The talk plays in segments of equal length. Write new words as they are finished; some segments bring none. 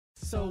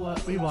So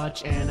what, we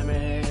watch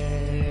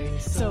anime.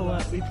 So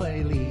what, we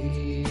play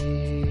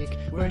League.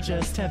 We're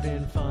just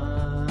having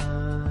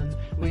fun.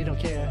 We don't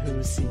care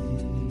who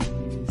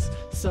sees.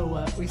 So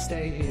what, we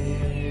stay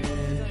in.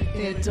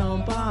 It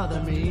don't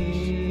bother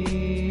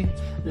me.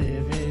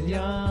 Living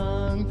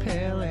young,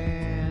 pale,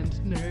 and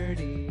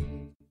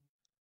nerdy.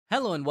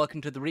 Hello and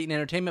welcome to the Reetin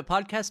Entertainment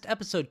Podcast,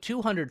 episode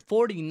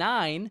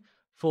 249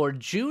 for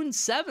June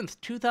 7th,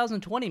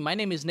 2020. My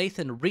name is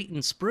Nathan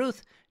Reetin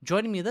Spruth.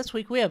 Joining me this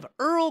week, we have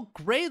Earl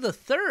Grey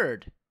III.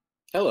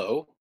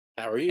 Hello,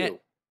 how are you? And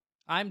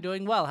I'm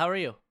doing well. How are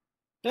you?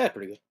 Yeah,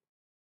 pretty good.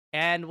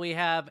 And we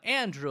have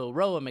Andrew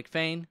Roa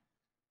McFain.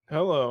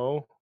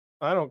 Hello.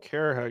 I don't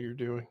care how you're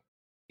doing.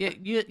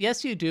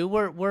 Yes, you do.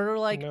 We're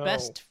like No.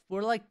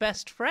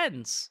 best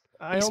friends.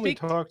 I only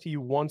talk to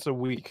you once a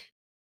week.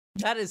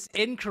 That is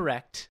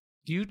incorrect.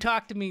 You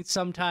talk to me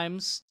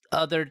sometimes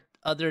other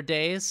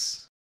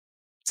days.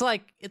 It's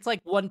like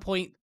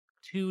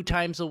 1.2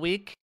 times a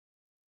week.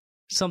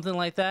 Something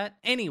like that.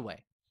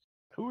 Anyway.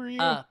 Who are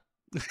you?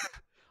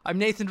 I'm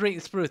Nathan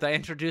Reetin Spruth. I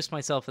introduced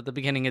myself at the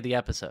beginning of the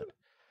episode.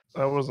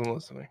 I wasn't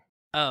listening.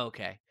 Oh,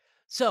 okay.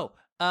 So,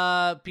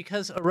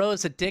 because Aro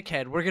is a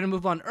dickhead, we're going to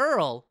move on.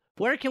 Earl,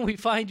 where can we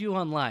find you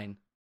online?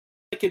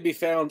 It can be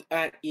found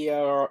at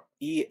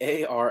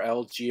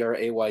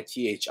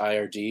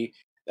EARLGRAYTHIRD.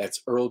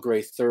 That's Earl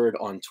Grey III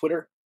on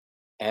Twitter.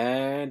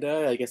 And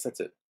I guess that's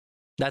it.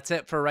 That's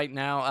it for right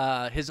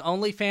now. His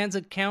OnlyFans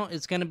account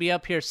is going to be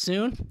up here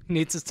soon. He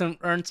needs to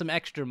earn some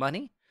extra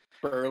money.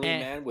 Burly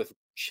man with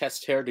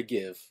chest hair to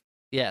give.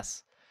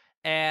 Yes.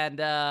 And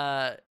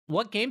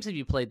what games have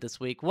you played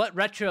this week? What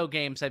retro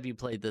games have you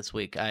played this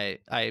week, I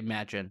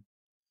imagine?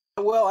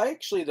 Well,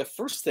 the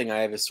first thing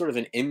I have is sort of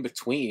an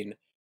in-between.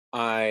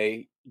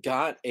 I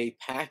got a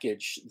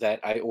package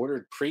that I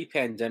ordered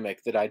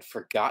pre-pandemic that I'd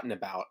forgotten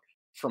about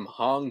from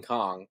Hong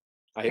Kong.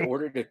 I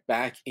ordered it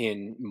back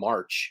in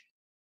March,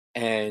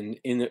 and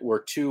in it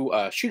were two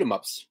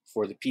shoot-'em-ups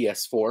for the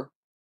PS4.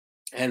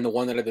 And the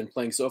one that I've been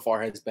playing so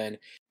far has been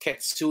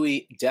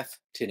Ketsui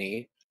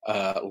Destiny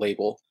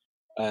label,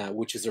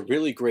 which is a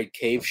really great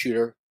cave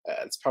shooter.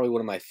 It's probably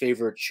one of my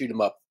favorite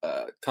shoot-'em-up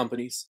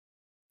companies.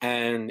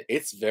 And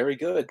it's very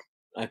good.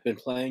 I've been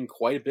playing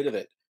quite a bit of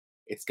it.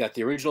 It's got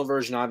the original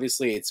version,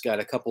 obviously. It's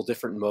got a couple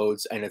different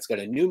modes, and it's got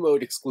a new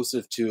mode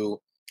exclusive to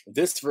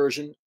this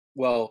version.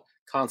 Well,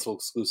 console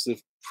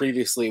exclusive.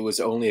 Previously, it was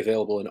only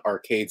available in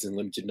arcades and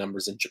limited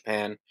numbers in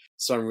Japan.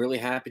 So I'm really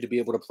happy to be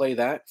able to play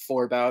that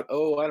for about,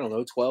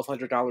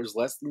 $1,200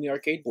 less than the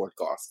arcade board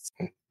costs.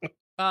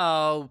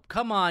 Oh,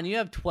 come on. You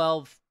have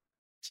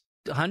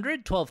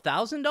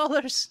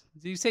 $1,200?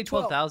 Did you say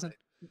 12,000?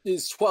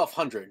 It's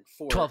 $1,200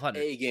 for $1,200.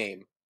 a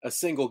game, a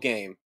single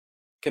game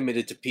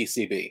committed to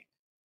PCB.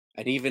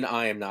 And even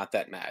I am not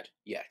that mad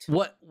yet.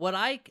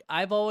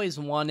 I've always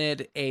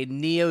wanted a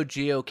Neo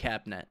Geo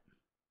cabinet.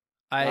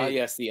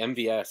 Yes, the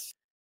MVS.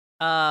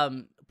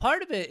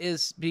 Part of it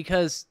is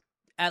because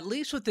at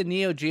least with the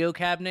Neo Geo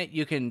cabinet,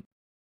 you can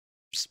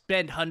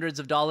spend hundreds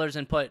of dollars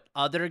and put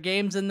other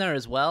games in there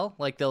as well.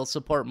 Like they'll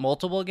support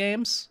multiple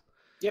games.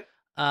 Yep.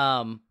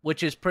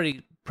 Which is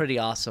pretty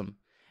awesome.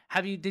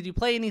 Did you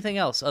play anything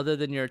else other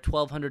than your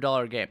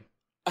 $1,200 game?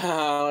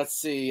 Let's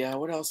see.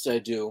 What else did I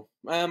do?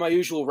 My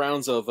usual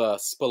rounds of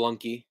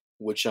Spelunky,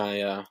 which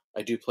I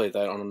do play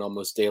that on an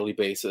almost daily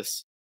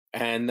basis.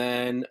 And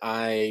then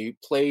I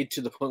played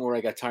to the point where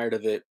I got tired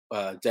of it,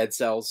 Dead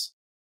Cells.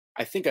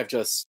 I think I've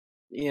just,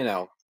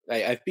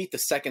 I've beat the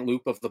second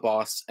loop of the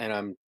boss,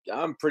 and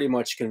I'm pretty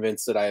much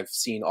convinced that I've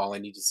seen all I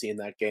need to see in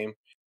that game,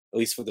 at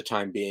least for the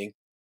time being.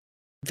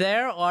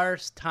 There are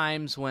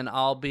times when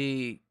I'll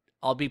be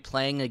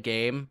playing a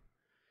game,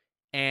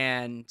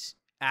 and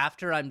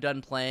after I'm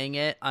done playing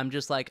it, I'm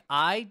just like,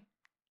 I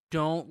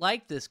don't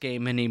like this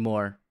game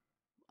anymore.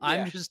 Yeah.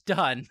 I'm just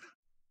done.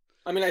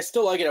 I mean, I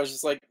still like it. I was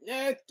just like,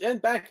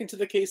 and back into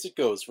the case it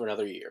goes for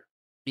another year.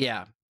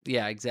 Yeah,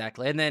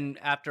 exactly. And then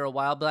after a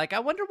while, I'll be like,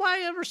 I wonder why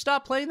I ever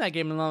stopped playing that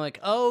game. And I'm like,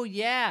 oh,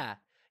 yeah,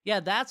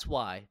 that's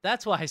why.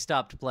 That's why I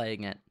stopped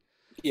playing it.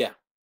 Yeah.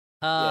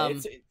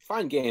 It's a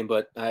fine game,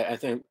 but I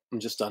think I'm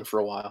just done for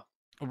a while.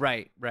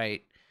 Right.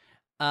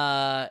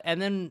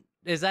 And then,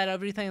 is that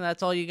everything?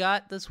 That's all you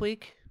got this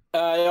week?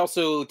 I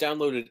also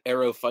downloaded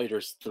Aero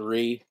Fighters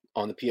 3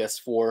 on the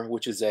PS4,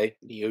 which is a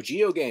Neo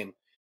Geo game.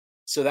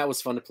 So that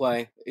was fun to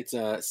play. It's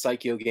a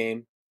Psycho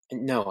game.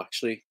 No,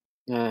 actually,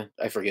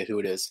 I forget who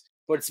it is.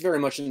 But it's very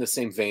much in the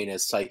same vein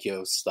as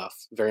Psycho stuff.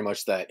 Very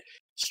much that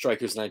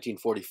Strikers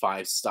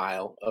 1945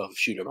 style of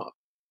shoot 'em up.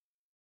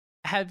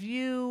 Have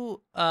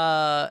you,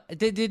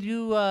 did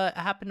you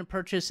happen to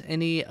purchase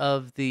any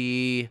of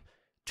the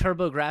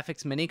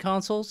TurboGrafx mini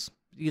consoles?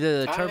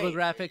 Either the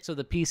TurboGrafx or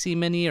the PC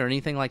Mini or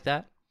anything like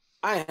that?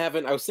 I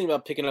haven't. I was thinking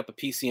about picking up a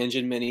PC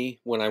Engine Mini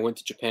when I went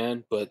to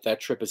Japan, but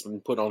that trip has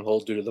been put on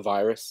hold due to the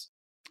virus.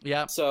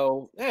 Yeah.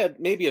 So,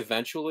 maybe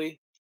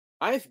eventually.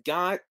 I've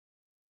got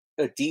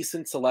a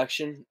decent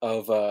selection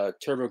of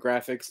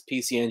TurboGrafx,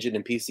 PC Engine,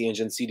 and PC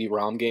Engine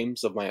CD-ROM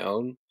games of my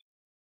own.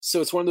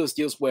 So it's one of those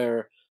deals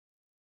where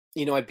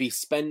I'd be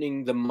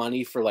spending the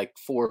money for like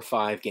 4 or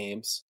 5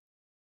 games.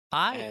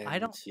 I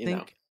And, don't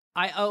think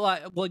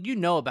well, you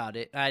know about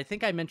it. I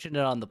think I mentioned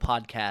it on the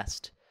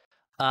podcast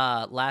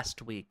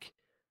last week,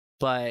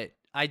 but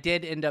I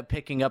did end up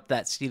picking up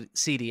that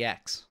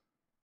CDX.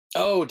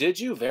 Oh, did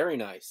you? Very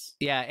nice.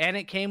 Yeah, and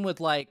it came with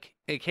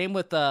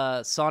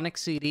a Sonic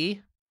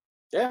CD.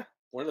 Yeah,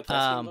 one of the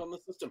best games on the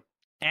system.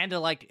 And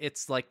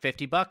it's like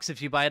 $50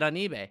 if you buy it on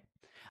eBay.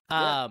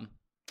 Yeah.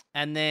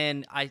 And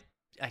then I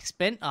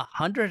spent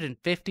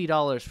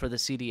 $150 for the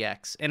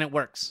CDX, and it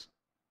works.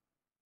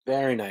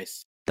 Very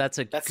nice. That's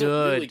a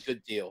really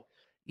good deal.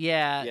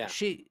 Yeah.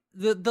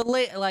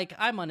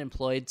 I'm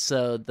unemployed,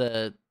 so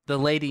the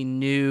lady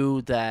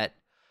knew that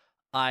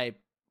I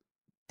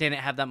didn't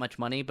have that much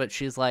money, but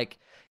she's like,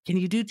 "Can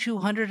you do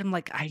 200?" I'm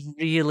like, "I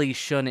really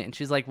shouldn't." And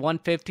she's like,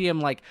 "150?" I'm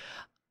like,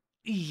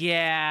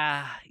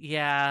 "Yeah.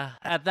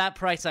 At that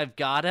price, I've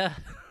gotta."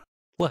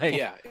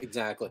 Yeah,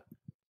 exactly.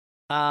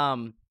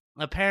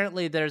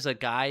 Apparently there's a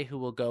guy who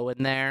will go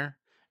in there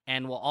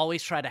and will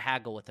always try to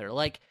haggle with her.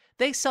 Like,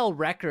 they sell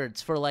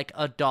records for like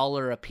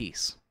 $1 a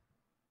piece.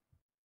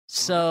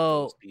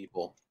 So Those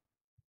people.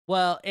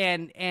 well,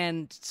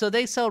 and so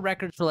they sell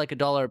records for like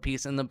 $1 a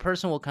piece, and the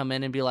person will come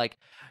in and be like,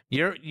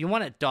 you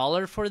want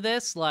 $1 for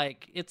this?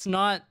 Like, it's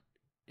not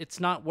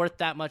worth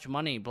that much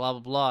money, blah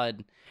blah blah."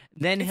 And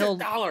then It's he'll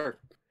 $1.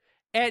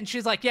 And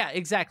she's like, "Yeah,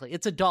 exactly.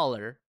 It's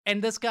 $1."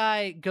 And this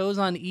guy goes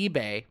on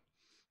eBay,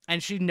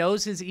 and she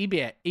knows his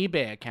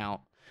eBay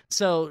account.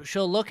 So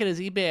she'll look at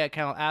his eBay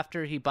account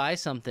after he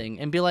buys something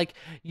and be like,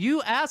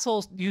 "You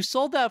assholes, you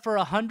sold that for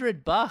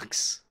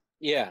 $100."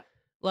 Yeah.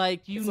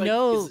 Like,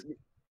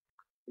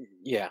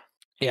 Yeah.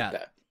 Yeah.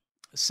 That.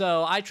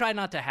 So I try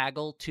not to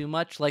haggle too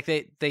much. Like,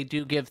 they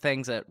do give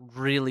things at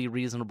really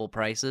reasonable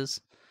prices.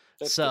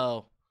 That's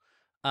so,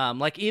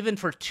 like, even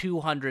for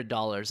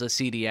 $200, a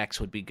CDX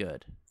would be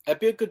good.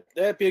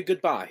 That'd be a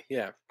good buy.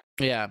 Yeah.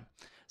 Yeah.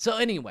 So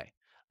anyway,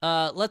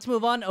 let's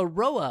move on.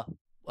 Aroa.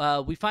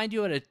 We find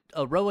you at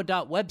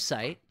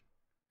aroa.website.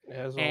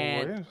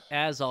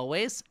 As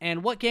always.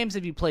 And what games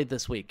have you played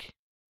this week?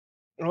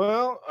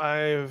 Well,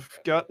 I've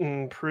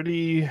gotten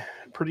pretty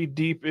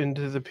deep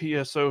into the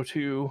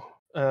PSO2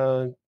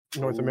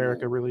 North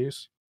America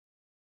release.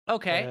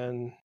 Okay.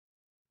 And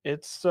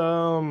it's it's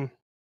all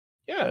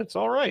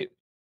right.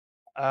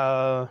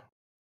 I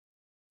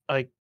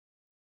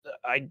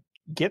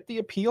get the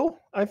appeal,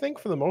 I think,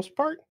 for the most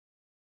part.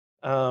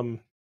 I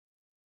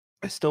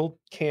still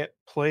can't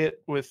play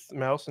it with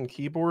mouse and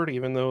keyboard,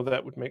 even though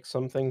that would make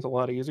some things a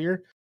lot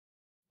easier.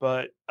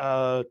 But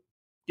yeah,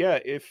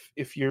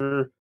 if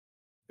you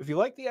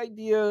like the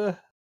idea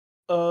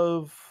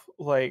of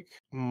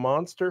like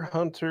Monster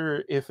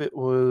Hunter, if it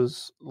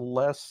was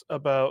less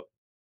about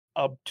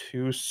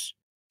obtuse,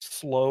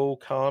 slow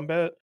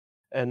combat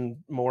and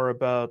more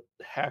about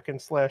hack and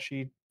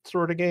slashy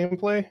sort of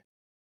gameplay,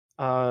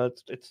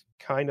 it's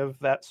kind of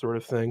that sort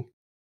of thing.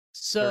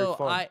 So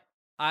fun.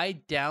 I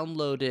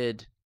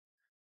did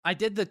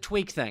the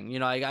tweak thing. You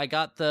know, I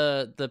got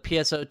the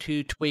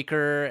PSO2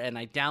 tweaker, and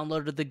I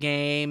downloaded the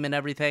game and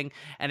everything,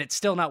 and it's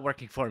still not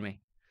working for me.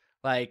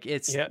 Like,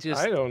 it's just,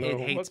 I don't know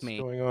it hates what's me.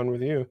 going on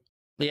with you.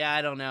 Yeah,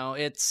 I don't know.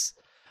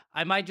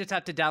 I might just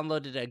have to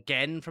download it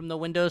again from the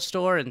Windows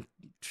Store and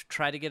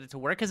try to get it to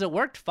work, because it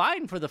worked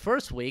fine for the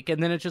first week,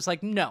 and then it's just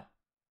like, no,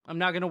 I'm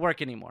not going to work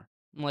anymore.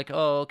 I'm like,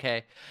 oh,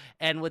 okay.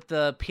 And with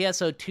the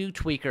PSO2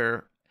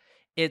 tweaker,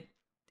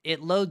 it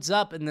loads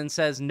up and then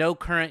says no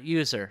current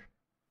user.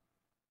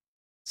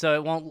 So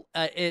it won't.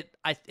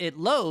 It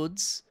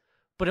loads,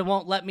 but it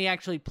won't let me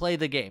actually play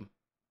the game.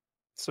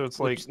 So it's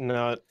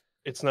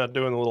it's not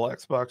doing the little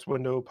Xbox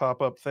window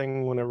pop-up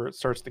thing whenever it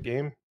starts the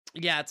game.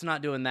 Yeah, it's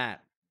not doing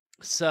that.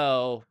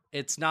 So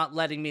it's not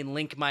letting me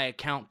link my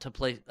account to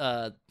play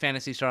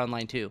Phantasy Star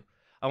Online 2.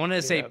 I wanted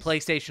to say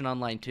PlayStation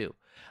Online 2.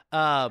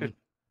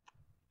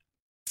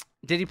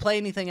 Did you play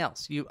anything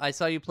else? I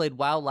saw you played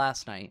WoW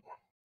last night.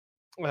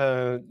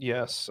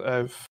 Yes,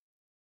 I've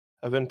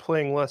been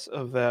playing less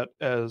of that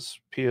as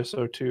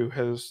PSO2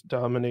 has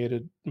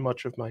dominated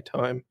much of my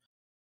time.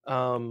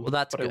 Well,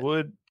 that's but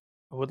good.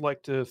 I would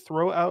like to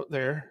throw out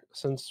there,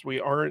 since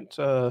we aren't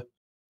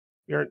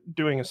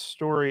doing a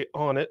story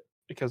on it,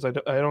 because I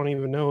don't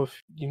even know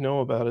if you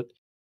know about it.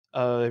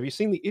 Have you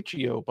seen the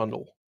Itch.io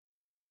bundle?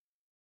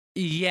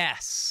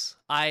 Yes,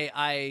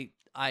 I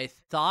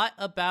thought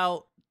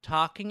about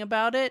talking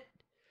about it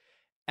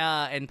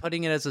and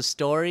putting it as a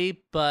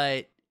story,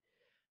 but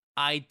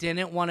I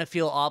didn't want to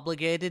feel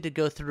obligated to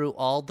go through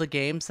all the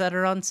games that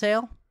are on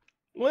sale.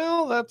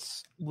 Well,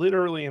 that's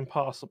literally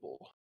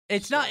impossible.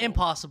 It's not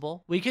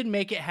impossible. We can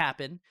make it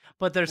happen,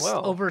 but there's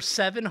over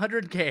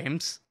 700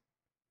 games.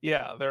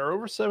 Yeah, there are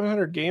over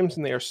 700 games,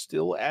 and they are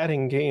still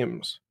adding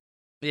games.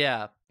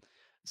 Yeah.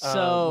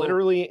 So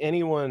literally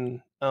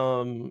anyone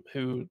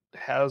who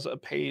has a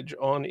page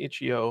on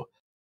Itch.io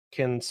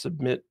can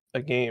submit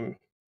a game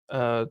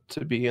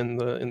to be in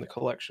the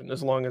collection,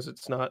 as long as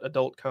it's not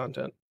adult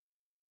content.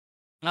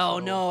 Oh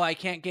no, I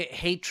can't get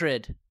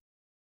Hatred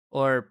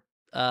or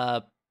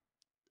I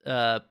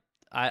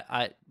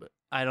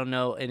I don't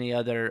know any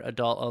other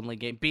adult-only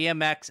game.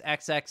 BMX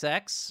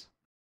XXX?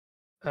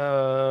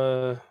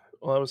 Well,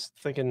 I was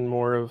thinking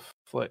more of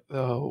like,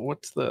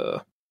 what's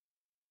the?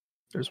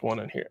 There's one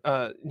in here.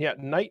 Yeah,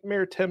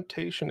 Nightmare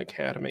Temptation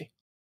Academy.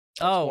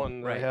 That's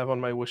one that I right. have on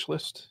my wish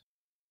list.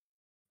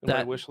 My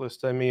That wish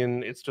list, I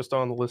mean, it's just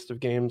on the list of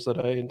games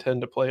that I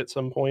intend to play at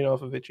some point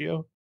off of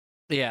itch.io.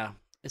 Yeah.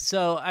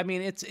 So I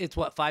mean, it's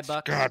what,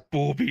 $5? Got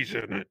boobies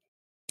in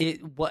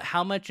it.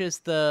 How much is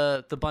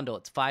the bundle?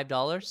 It's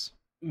 $5.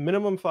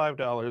 Minimum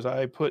 $5.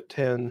 I put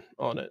 10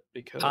 on it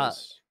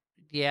because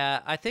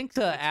Yeah, I think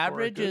the it's for a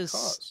average good is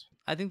cause.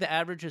 I think the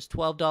average is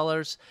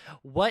 $12.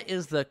 What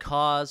is the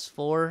cause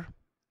for?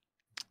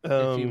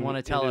 If you want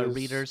to tell our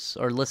readers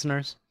or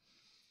listeners,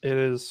 it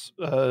is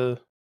the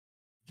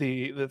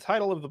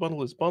title of the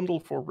bundle is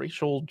Bundle for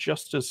Racial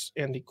Justice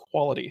and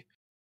Equality.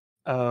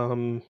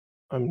 I'm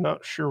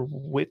not sure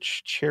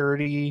which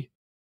charity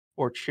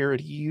or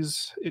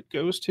charities it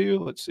goes to.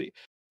 Let's see.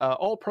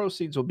 All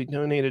proceeds will be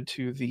donated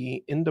to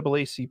the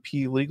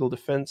NAACP Legal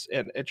Defense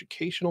and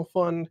Educational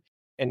Fund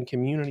and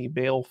Community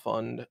Bail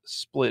Fund,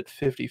 split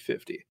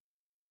 50-50,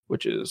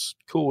 which is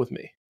cool with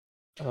me.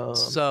 I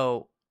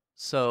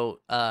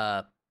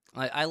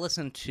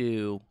listen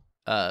to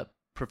a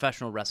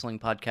professional wrestling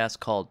podcast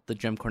called the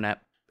Jim Cornette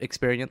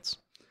Experience,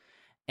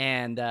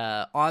 and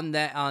on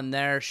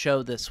their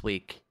show this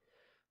week,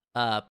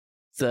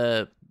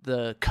 the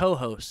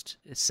co-host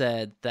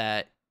said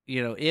that,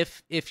 you know,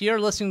 if you're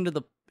listening to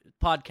the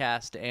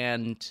podcast,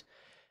 and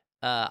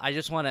I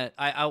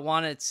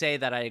want to say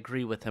that I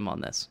agree with him on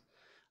this.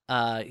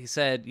 He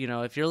said, you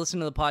know, if you're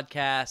listening to the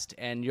podcast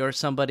and you're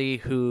somebody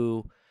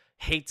who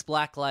hates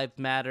Black Lives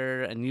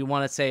Matter and you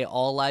want to say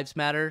all lives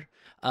matter,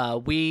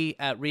 we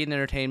at Read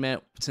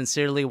Entertainment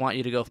sincerely want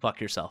you to go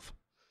fuck yourself.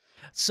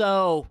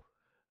 So,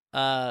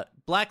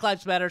 Black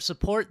Lives Matter,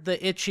 support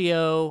the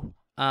itch.io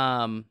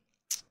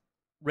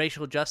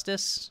racial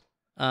justice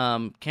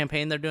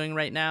campaign they're doing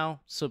right now.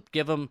 So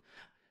give them,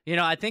 you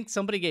know, I think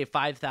somebody gave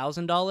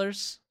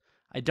 $5,000.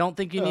 I don't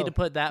think you need to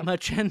put that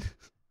much in.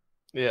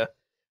 Yeah.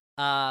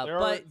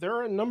 There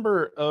are a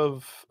number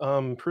of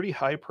pretty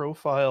high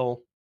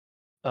profile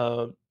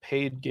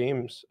paid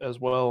games as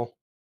well.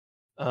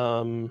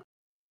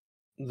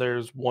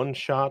 There's One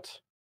Shot,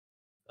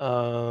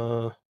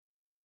 Night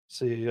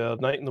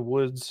in the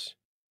Woods,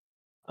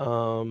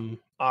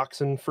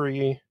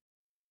 Oxenfree.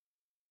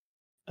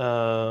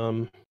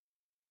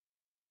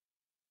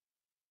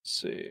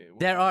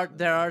 There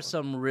are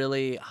some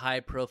really high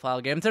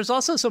profile games. There's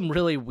also some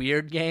really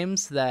weird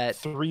games that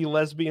Three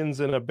Lesbians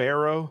in a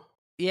Barrow.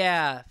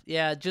 Yeah,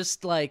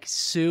 just like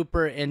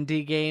super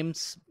indie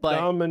games. But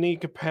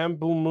Dominique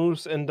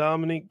Pamplemousse and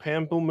Dominique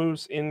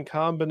Pamplemousse in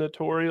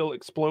combinatorial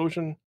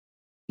explosion.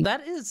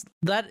 That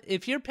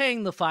if you're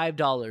paying the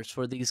 $5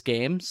 for these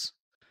games,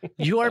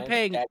 you are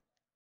paying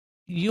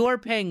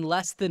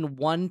less than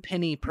 1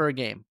 penny per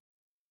game.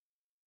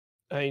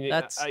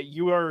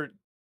 You are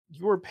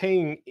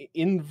paying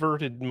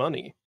inverted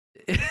money.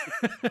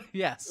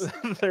 Yes.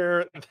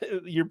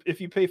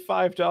 If you pay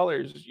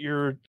 $5,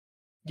 you're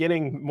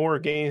getting more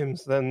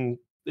games than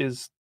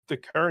is the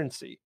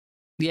currency.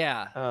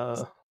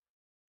 Yeah.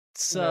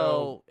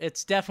 So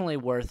it's definitely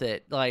worth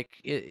it.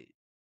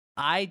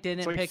 I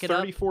didn't pick it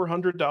up.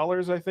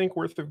 $3,400, I think,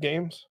 worth of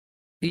games.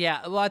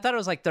 Yeah, well, I thought it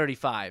was like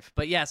 35,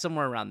 but yeah,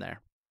 somewhere around there.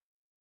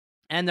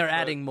 And they're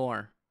adding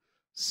more.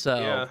 So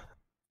yeah,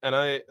 and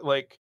I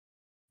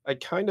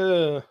kind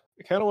of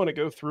want to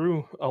go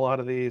through a lot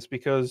of these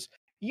because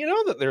you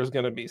know that there's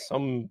going to be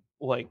some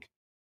like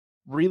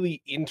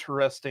really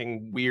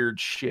interesting weird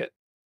shit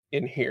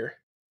in here,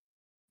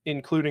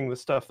 including the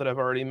stuff that I've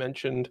already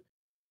mentioned,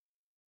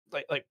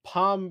 like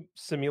Palm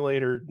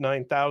Simulator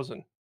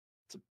 9000.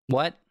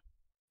 What?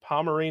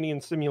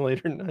 Pomeranian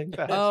Simulator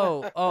 9000.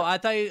 Oh, I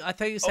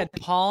thought you said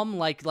palm,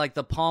 like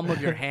the palm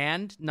of your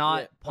hand,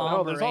 not palm.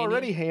 No, there's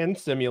already Hand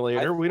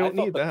Simulator. We don't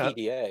need that.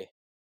 PDA.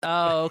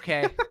 Oh,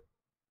 okay.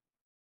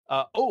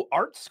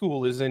 Art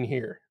School is in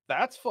here.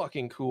 That's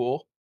fucking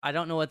cool. I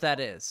don't know what that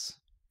is.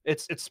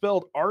 It's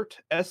spelled Art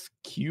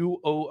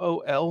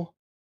SQOOL,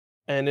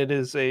 and it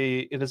is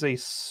a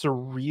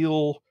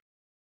surreal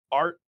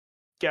art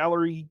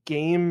gallery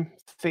game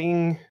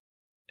thing.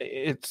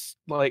 It's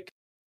like,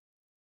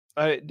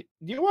 do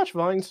you watch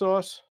Vine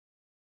Sauce?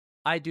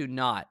 I do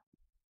not.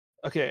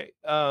 Okay.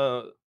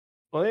 Well,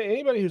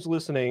 anybody who's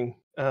listening,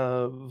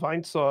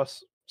 Vine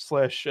Sauce /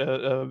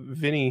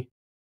 Vinny,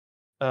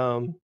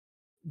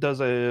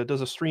 does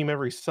a stream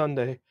every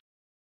Sunday,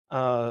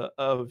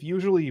 of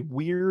usually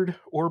weird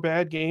or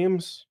bad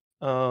games.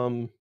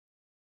 And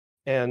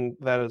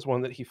that is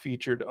one that he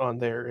featured on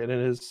there, and it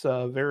is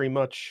very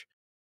much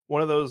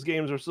one of those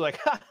games where it's like,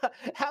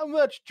 how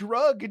much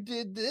drug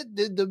did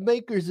the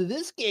makers of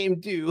this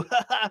game do?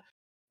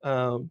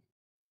 So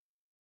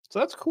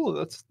that's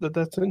cool.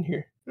 That's in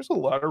here. There's a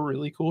lot of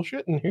really cool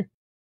shit in here.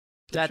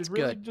 That's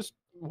good.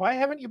 Why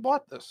haven't you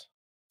bought this?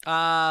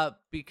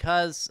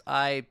 Because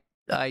I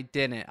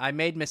didn't. I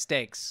made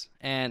mistakes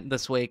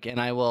this week, and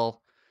I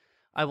will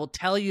I will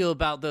tell you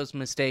about those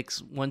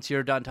mistakes once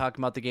you're done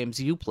talking about the games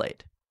you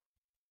played.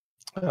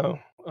 Oh,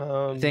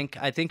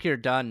 I think you're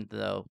done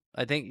though.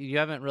 I think you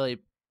haven't really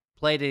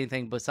played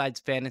anything besides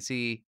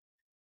Fantasy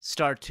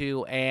Star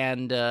 2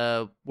 and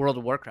World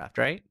of Warcraft,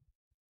 right?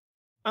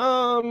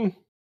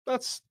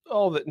 that's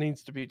all that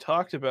needs to be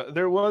talked about.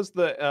 There was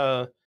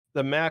the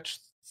match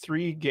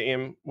 3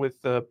 game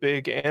with the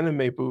big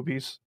anime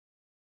boobies.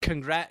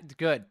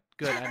 Good.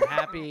 I'm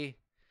happy.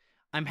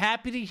 I'm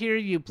happy to hear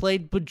you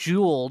played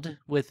Bejeweled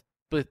with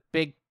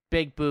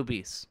big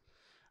boobies.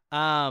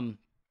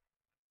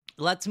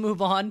 Let's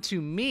move on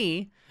to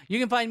me. You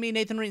can find me,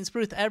 Nathan Reeton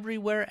Spruth,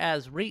 everywhere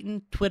as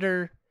Reeton,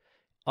 Twitter,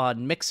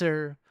 on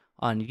Mixer,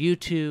 on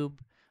YouTube,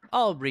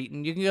 all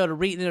Reeton. You can go to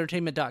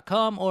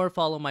ReetonEntertainment.com or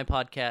follow my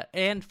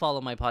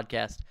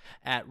podcast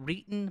at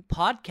Reeton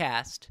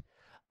Podcast.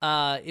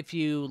 If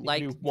you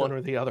like do one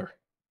or the other.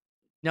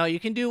 No,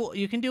 you can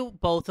do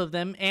both of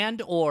them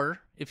and or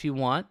if you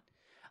want.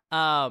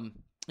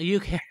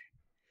 You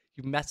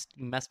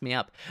messed me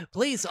up.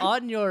 Please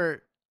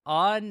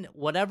on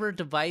whatever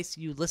device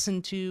you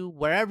listen to,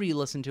 wherever you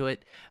listen to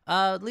it,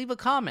 leave a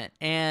comment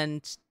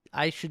and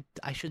I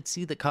should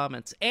see the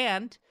comments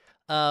and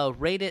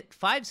rate it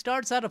 5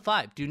 stars out of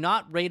 5. Do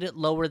not rate it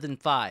lower than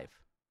 5.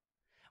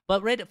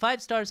 But rate it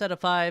 5 stars out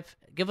of 5.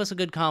 Give us a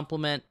good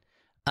compliment.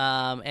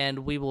 And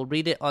we will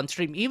read it on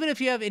stream. Even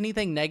if you have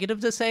anything negative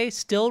to say,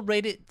 still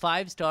rate it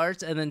 5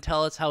 stars and then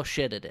tell us how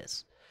shit it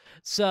is.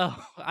 So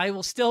I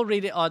will still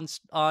read it on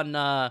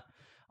the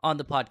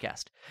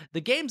podcast.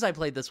 The games I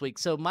played this week.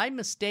 So my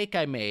mistake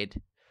I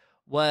made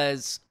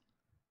was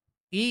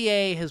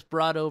EA has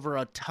brought over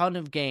a ton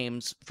of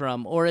games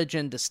from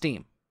Origin to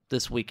Steam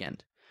this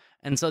weekend.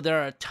 And so there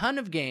are a ton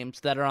of games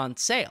that are on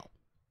sale.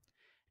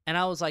 And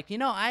I was like,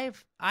 I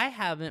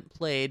haven't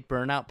played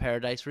Burnout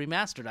Paradise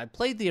Remastered. I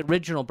played the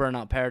original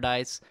Burnout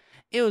Paradise.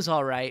 It was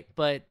all right,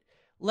 but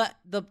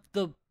the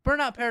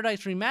Burnout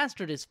Paradise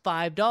Remastered is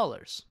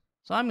 $5.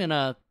 So I'm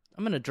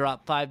gonna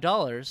drop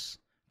 $5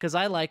 because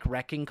I like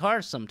wrecking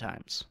cars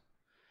sometimes.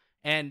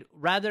 And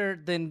rather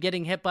than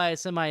getting hit by a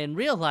semi in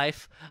real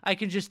life, I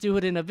can just do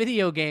it in a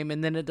video game,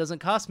 and then it doesn't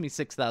cost me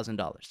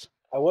 $6,000.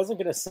 I wasn't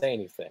gonna say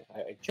anything.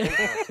 I chose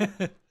not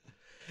to.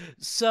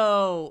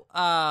 So,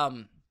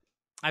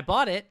 I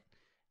bought it,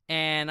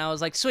 and I was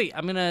like, sweet,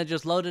 I'm going to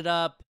just load it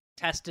up,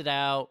 test it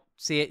out,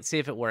 see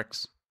if it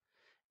works.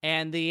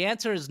 And the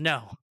answer is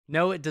no.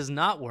 No, it does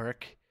not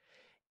work.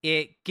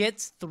 It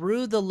gets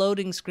through the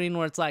loading screen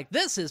where it's like,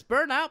 this is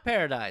Burnout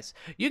Paradise.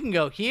 You can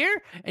go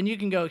here, and you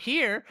can go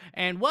here,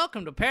 and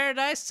welcome to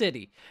Paradise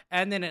City.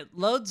 And then it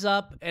loads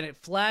up, and it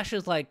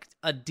flashes like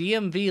a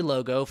DMV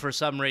logo for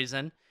some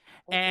reason,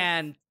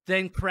 and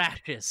then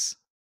crashes.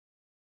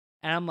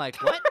 And I'm like,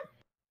 what?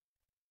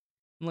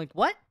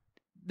 What?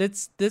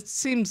 This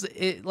seems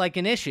like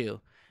an issue.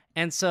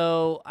 And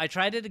so I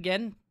tried it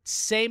again,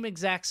 same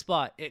exact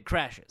spot, it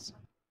crashes.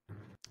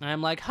 And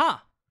I'm like, huh.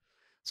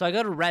 So I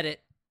go to Reddit,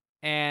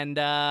 and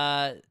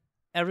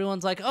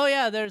everyone's like, oh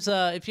yeah, there's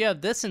if you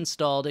have this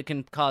installed, it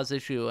can cause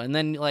issue. And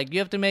then like you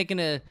have to make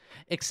an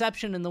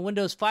exception in the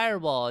Windows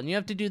firewall, and you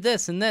have to do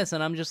this and this.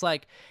 And I'm just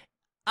like,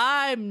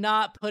 I'm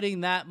not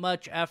putting that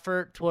much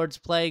effort towards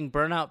playing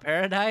Burnout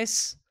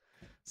Paradise.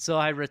 So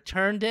I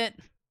returned it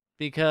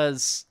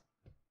because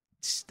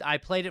I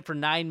played it for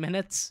 9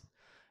 minutes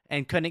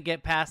and couldn't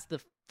get past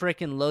the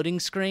freaking loading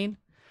screen.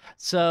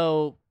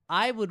 So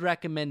I would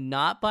recommend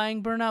not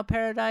buying Burnout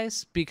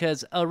Paradise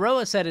because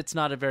Aroa said it's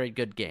not a very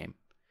good game.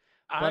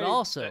 But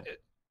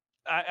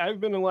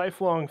I've been a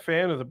lifelong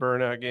fan of the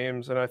Burnout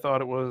games, and I thought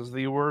it was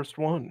the worst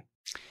one.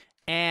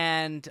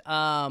 And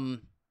I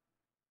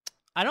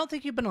don't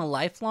think you've been a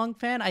lifelong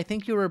fan. I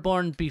think you were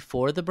born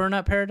before the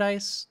Burnout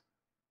Paradise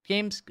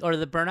games or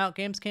the Burnout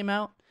games came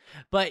out.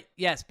 But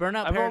yes,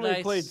 Burnout Paradise. I've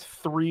only played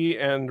 3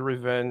 and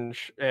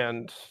Revenge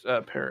and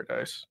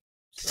Paradise.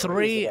 So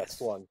 3 that's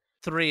one.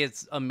 3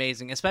 is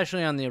amazing,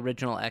 especially on the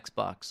original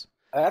Xbox.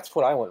 That's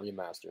what I want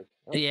remastered.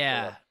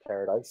 Yeah.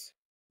 Paradise.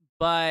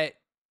 But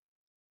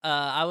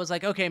I was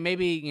like, okay,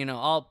 maybe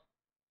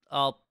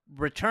I'll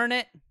return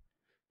it,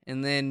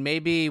 and then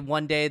maybe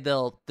one day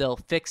they'll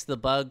fix the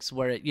bugs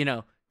where it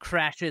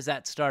crashes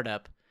at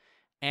startup.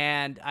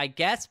 And I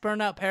guess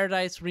Burnout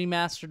Paradise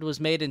Remastered was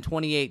made in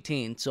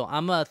 2018, so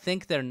I'm gonna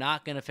think they're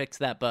not gonna fix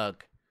that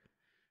bug.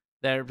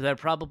 They're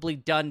probably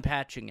done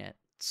patching it.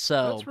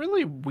 So that's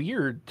really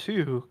weird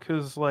too,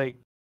 because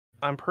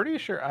I'm pretty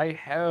sure I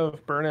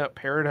have Burnout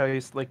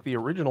Paradise, the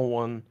original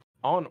one,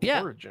 on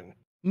Origin.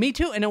 Me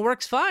too, and it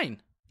works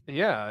fine.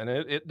 Yeah, and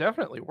it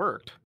definitely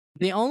worked.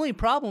 The only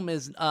problem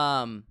is,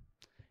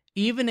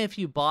 even if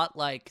you bought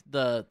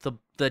the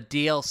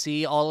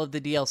DLC, all of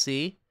the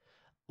DLC.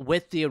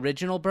 With the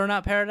original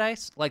Burnout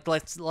Paradise,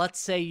 let's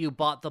say you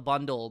bought the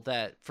bundle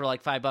that for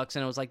 $5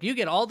 and it was like you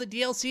get all the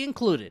DLC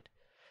included.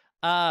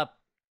 The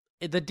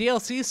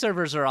DLC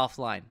servers are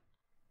offline,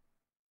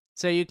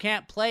 so you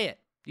can't play it.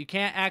 You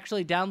can't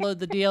actually download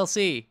the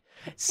DLC.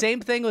 Same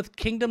thing with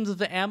Kingdoms of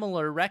the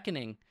Amalur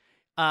Reckoning.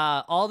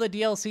 All the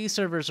DLC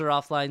servers are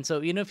offline,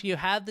 so even if you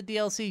have the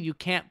DLC, you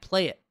can't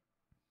play it.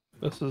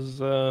 This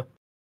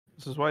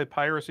is why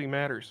piracy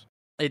matters.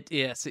 It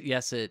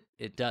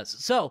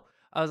does. So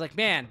I was like,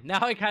 man, now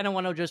I kind of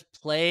want to just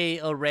play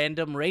a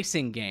random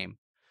racing game,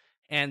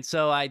 and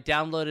so I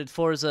downloaded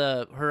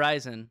Forza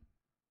Horizon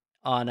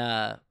on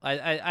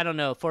I don't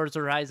know, Forza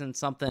Horizon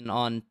something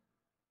on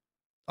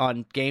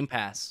Game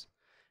Pass,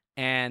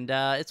 and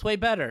it's way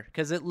better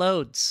because it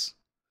loads.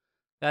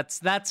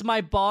 That's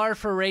my bar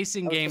for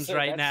racing games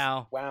right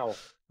now. Wow,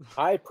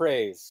 high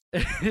praise.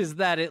 Is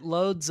that it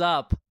loads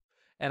up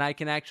and I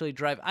can actually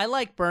drive. I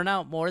like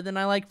Burnout more than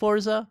I like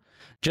Forza,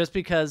 just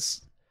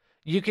because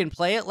you can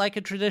play it like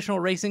a traditional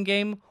racing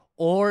game,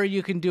 or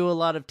you can do a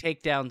lot of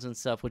takedowns and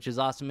stuff, which is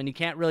awesome, and you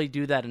can't really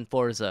do that in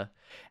Forza.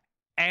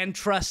 And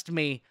trust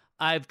me,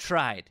 I've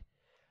tried.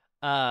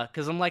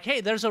 Because I'm like,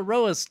 hey, there's a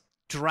Roa's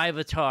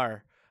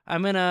Drivatar.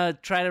 I'm going to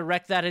try to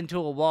wreck that into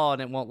a wall,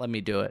 and it won't let me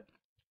do it.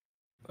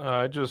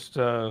 I just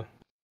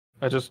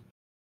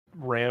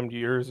rammed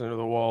yours into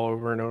the wall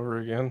over and over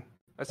again.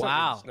 I sent you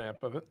a snap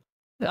of it.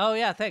 Oh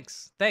yeah,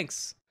 thanks.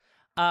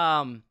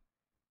 I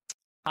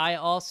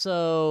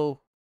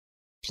also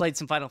played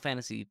some Final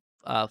Fantasy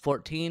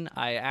 14.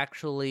 I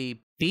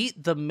actually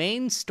beat the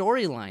main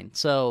storyline.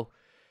 So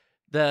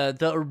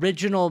the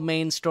original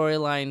main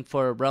storyline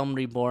for Realm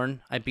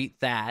Reborn, I beat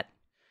that,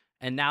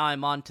 and now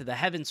I'm on to the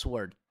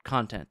Heavensward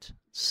content.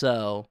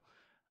 So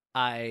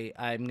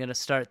I'm gonna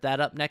start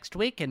that up next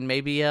week, and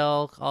maybe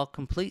I'll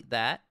complete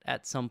that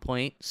at some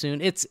point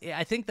soon.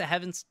 I think the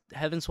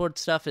Heavensward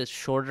stuff is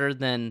shorter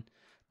than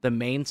the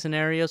main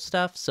scenario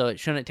stuff, so it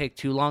shouldn't take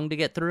too long to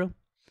get through.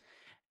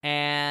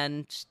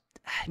 And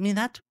I mean,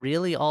 that's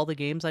really all the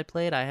games I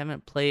played. I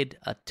haven't played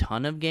a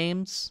ton of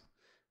games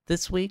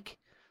this week,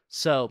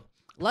 so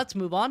let's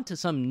move on to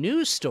some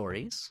news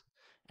stories.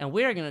 And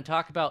we are going to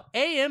talk about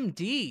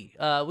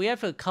AMD. We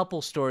have a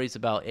couple stories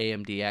about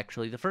AMD,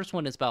 actually. The first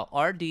one is about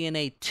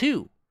RDNA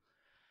 2.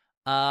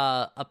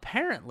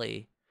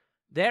 Apparently,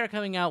 they're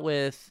coming out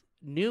with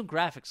new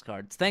graphics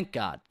cards. Thank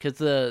God.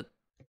 Because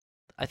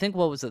I think,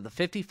 what was it, the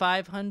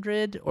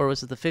 5500? Or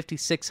was it the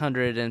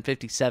 5600 and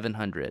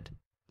 5700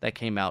 that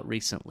came out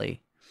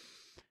recently?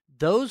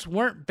 Those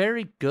weren't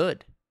very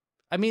good.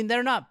 I mean,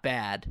 they're not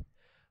bad,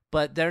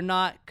 but they're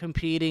not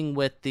competing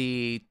with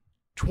the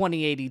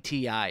 2080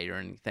 Ti or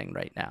anything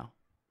right now.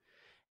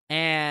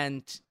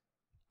 And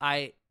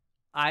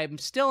I'm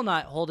still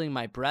not holding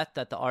my breath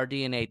that the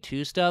RDNA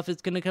 2 stuff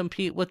is going to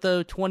compete with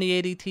the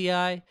 2080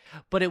 Ti,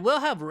 but it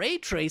will have ray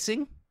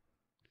tracing.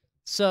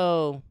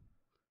 So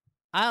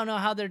I don't know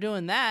how they're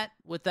doing that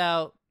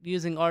without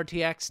using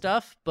RTX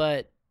stuff,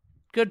 but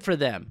good for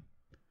them.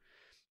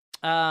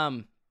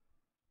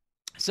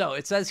 So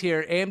it says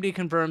here, AMD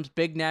confirms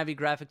Big Navi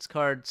graphics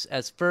cards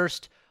as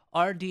first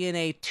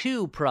RDNA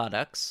 2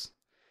 products.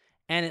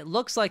 And it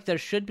looks like there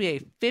should be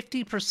a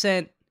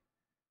 50%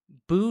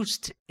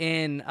 boost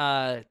in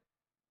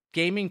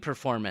gaming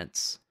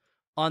performance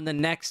on the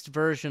next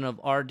version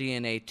of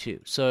RDNA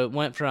 2. So it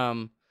went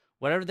from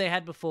whatever they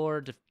had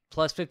before to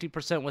plus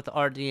 50% with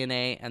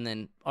RDNA, and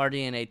then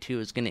RDNA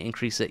 2 is going to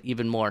increase it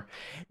even more.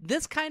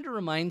 This kind of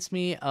reminds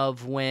me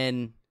of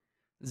when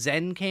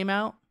Zen came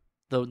out,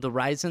 the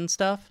Ryzen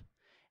stuff,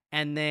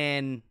 and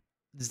then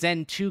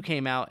Zen 2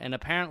 came out, and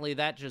apparently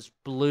that just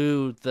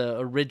blew the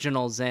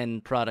original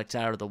Zen products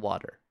out of the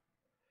water.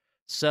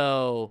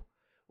 So,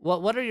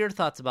 what are your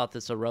thoughts about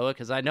this, Aroa?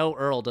 Because I know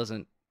Earl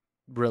doesn't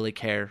really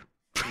care.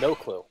 No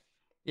clue.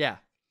 Yeah.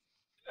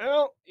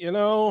 Well, you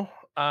know,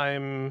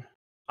 I'm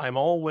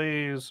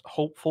always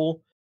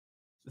hopeful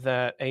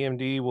that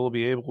AMD will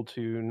be able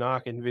to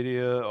knock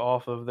NVIDIA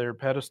off of their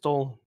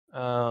pedestal.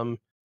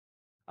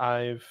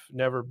 I've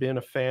never been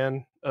a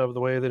fan of the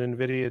way that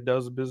NVIDIA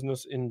does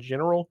business in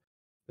general.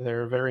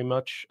 They're very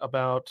much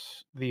about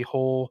the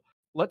whole,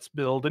 let's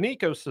build an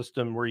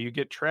ecosystem where you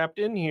get trapped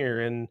in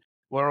here, and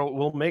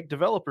we'll make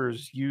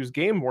developers use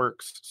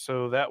GameWorks,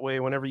 so that way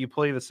whenever you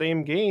play the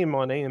same game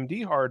on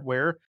AMD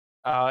hardware,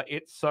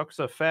 it sucks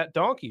a fat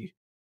donkey.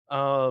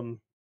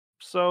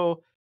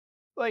 So,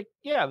 like,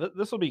 yeah,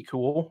 this will be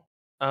cool.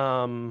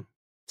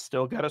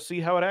 Still got to see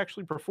how it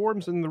actually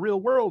performs in the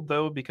real world,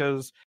 though,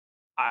 because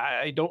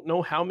I don't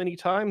know how many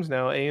times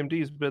now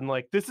AMD's been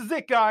like, this is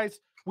it, guys.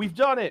 We've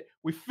done it.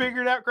 We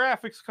figured out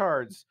graphics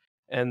cards.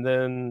 And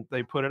then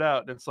they put it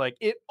out, and it's like,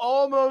 it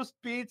almost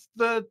beats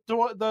the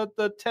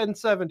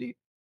 1070.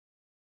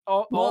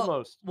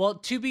 Almost. Well,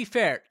 to be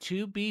fair,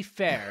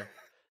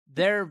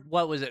 there,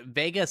 what was it,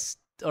 Vegas,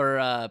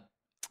 or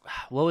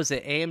what was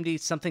it, AMD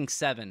something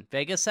 7?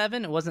 Vega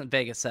 7? It wasn't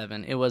Vega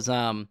 7. It was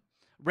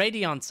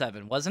Radeon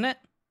 7, wasn't it?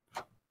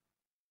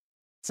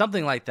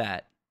 Something like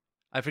that.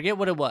 I forget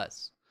what it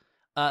was.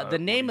 The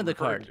name of the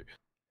card.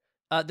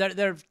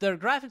 Their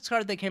graphics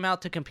card that came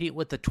out to compete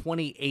with the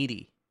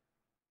 2080.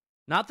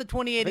 Not the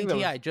 2080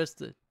 Ti, just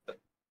the...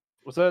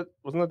 Wasn't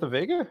that the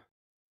Vega?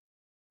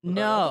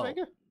 No.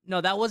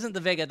 No, that wasn't the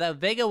Vega. The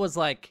Vega was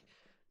like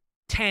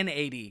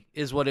 1080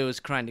 is what it was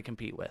trying to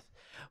compete with.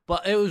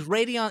 But it was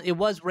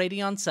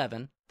Radeon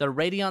 7. The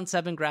Radeon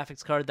 7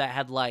 graphics card that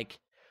had like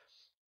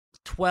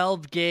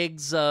 12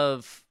 gigs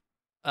of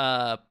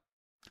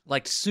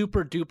like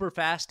super duper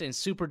fast and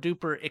super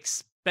duper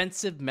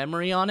expensive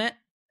memory on it.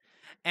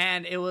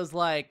 And it was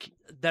like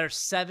their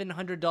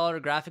 $700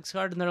 graphics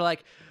card, and they're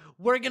like,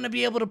 we're gonna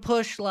be able to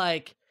push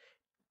like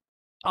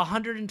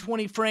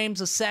 120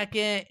 frames a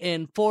second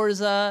in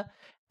Forza,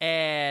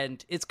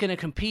 and it's gonna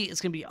compete.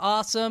 It's gonna be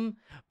awesome.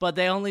 But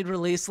they only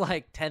released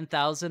like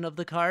 10,000 of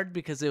the card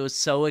because it was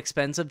so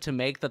expensive to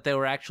make that they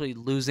were actually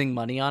losing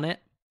money on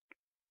it.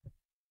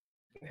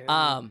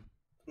 And,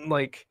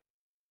 like,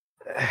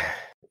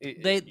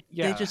 They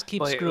just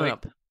keep screwing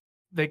up.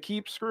 They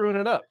keep screwing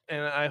it up,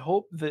 and I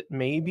hope that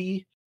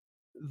maybe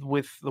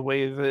with the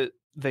way that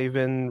they've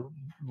been,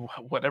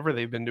 whatever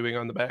they've been doing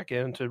on the back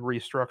end to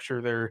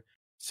restructure their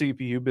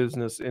CPU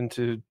business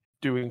into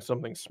doing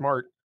something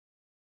smart,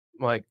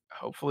 like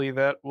hopefully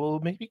that will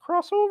maybe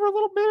cross over a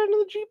little bit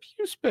into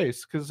the GPU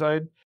space, because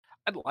I'd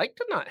like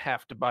to not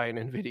have to buy an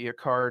NVIDIA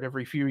card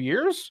every few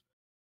years,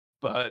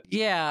 but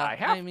Yeah, I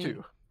have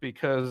to,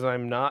 because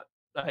I'm not.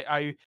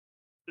 I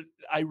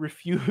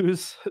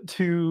refuse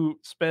to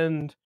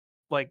spend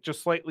like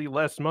just slightly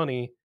less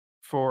money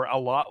for a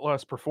lot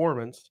less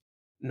performance.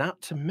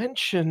 Not to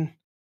mention,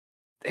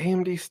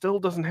 AMD still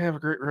doesn't have a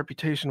great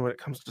reputation when it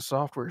comes to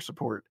software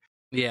support.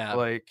 Yeah,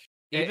 Like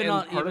even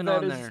on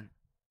their.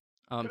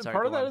 Oh, I'm sorry.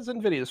 Part of that is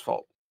NVIDIA's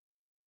fault.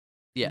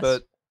 Yes,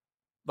 but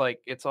like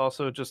it's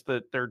also just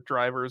that their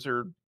drivers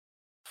are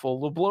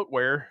full of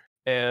bloatware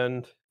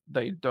and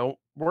they don't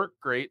work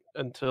great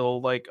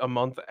until like a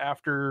month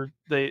after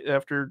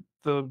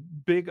the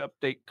big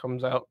update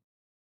comes out.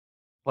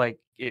 Like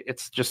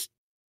it's just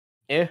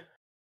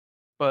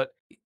but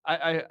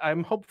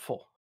I'm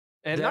hopeful,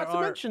 and not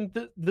to mention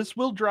this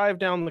will drive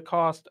down the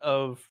cost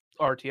of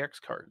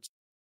RTX cards.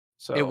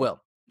 So it will,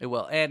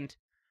 and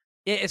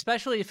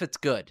especially if it's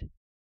good.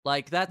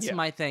 Like that's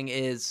my thing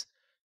is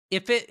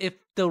if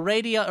the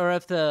radio or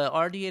if the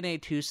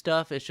RDNA 2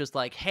 stuff is just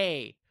like,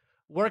 hey,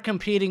 we're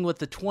competing with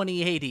the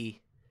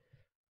 2080.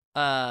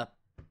 We're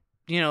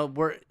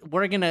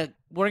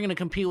gonna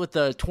compete with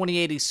the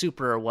 2080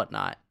 Super or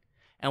whatnot,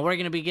 and we're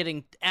gonna be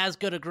getting as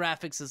good a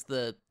graphics as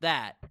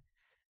that.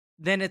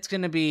 Then it's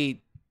gonna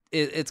be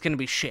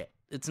shit.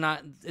 It's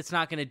not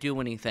gonna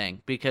do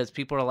anything because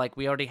people are like,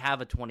 we already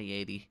have a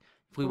 2080.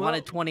 If we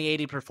wanted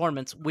 2080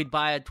 performance, we'd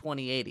buy a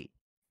 2080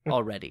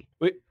 already.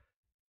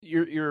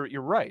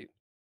 You're right.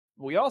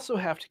 We also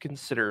have to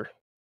consider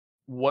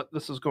what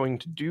this is going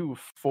to do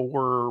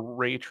for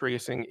ray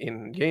tracing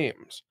in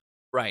games.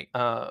 Right.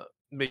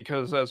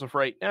 Because as of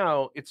right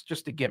now, it's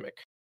just a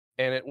gimmick,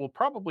 and it will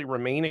probably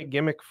remain a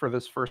gimmick for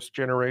this first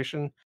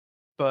generation.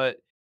 But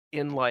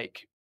in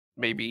like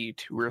maybe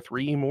 2 or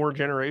 3 more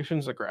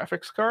generations of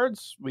graphics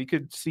cards, we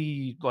could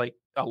see like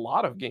a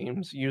lot of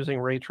games using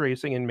ray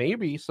tracing, and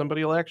maybe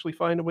somebody will actually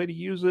find a way to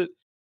use it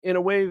in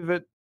a way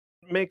that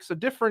makes a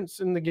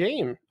difference in the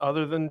game,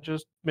 other than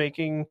just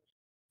making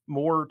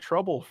more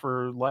trouble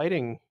for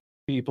lighting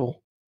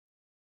people.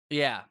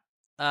 Yeah.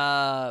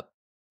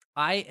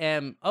 I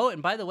am. Oh,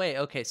 and by the way,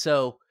 okay,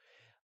 so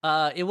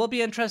it will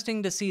be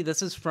interesting to see.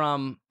 This is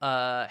from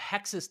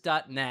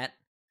Hexus.net,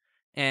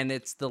 and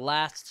it's the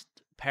last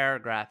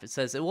paragraph. It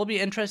says, it will be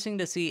interesting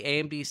to see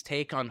AMD's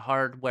take on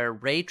hardware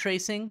ray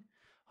tracing,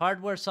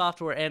 hardware,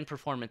 software, and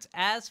performance.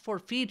 As for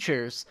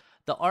features,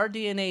 the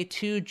RDNA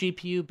 2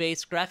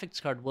 GPU-based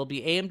graphics card will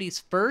be AMD's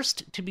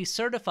first to be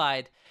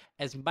certified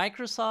as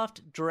Microsoft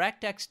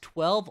DirectX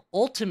 12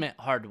 Ultimate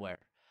hardware.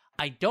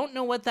 I don't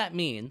know what that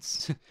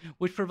means,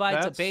 which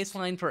provides a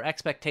baseline for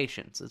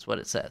expectations, is what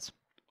it says.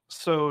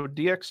 So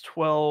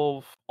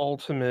DX12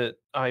 Ultimate,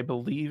 I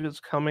believe, is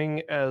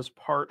coming as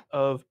part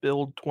of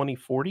Build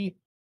 2040,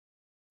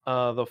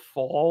 the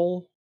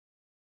fall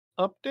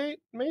update,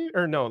 maybe,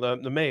 or no,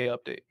 the May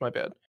update. My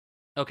bad.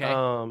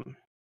 Okay.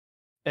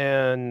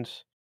 And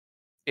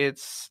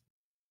it's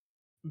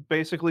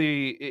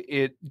basically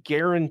it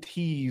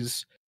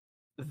guarantees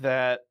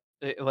that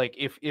like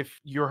if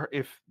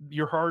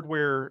your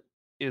hardware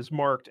is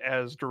marked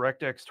as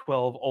DirectX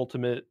 12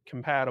 Ultimate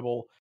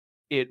compatible,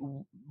 it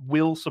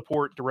will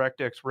support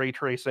DirectX ray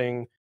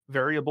tracing,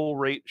 variable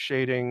rate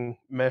shading,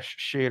 mesh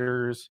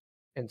shaders,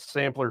 and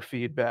sampler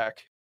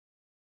feedback.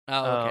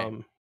 Oh,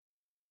 okay.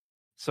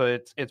 So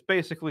it's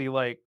basically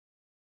like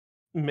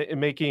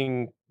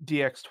making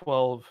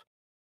DX12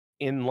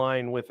 in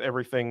line with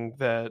everything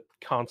that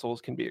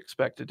consoles can be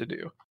expected to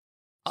do.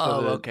 So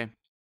okay.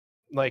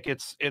 Like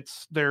it's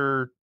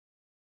they're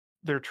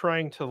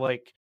trying to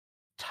like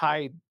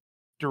tie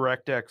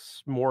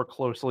DirectX more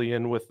closely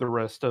in with the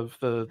rest of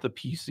the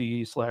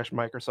PC /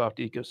 Microsoft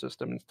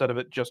ecosystem, instead of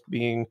it just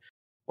being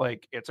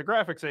like it's a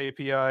graphics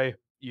API,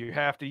 you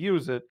have to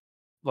use it.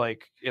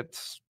 Like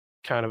it's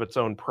kind of its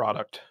own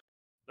product.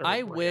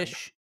 I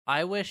wish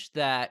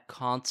that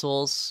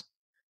consoles,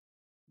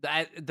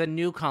 the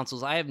new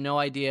consoles, I have no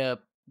idea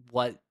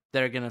what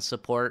they're gonna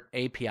support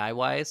API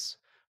wise,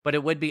 but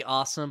it would be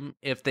awesome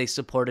if they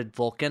supported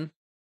Vulkan,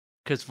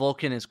 because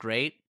Vulkan is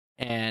great.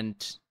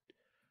 And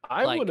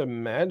I would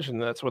imagine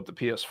that's what the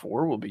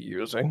PS4 will be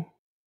using.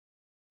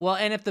 Well,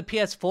 and if the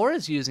PS4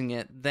 is using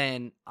it,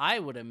 then I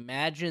would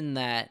imagine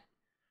that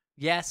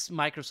yes,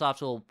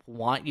 Microsoft will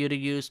want you to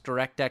use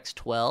DirectX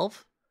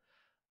 12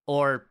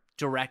 or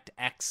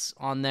DirectX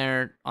on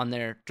their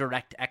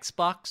Direct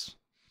Xbox,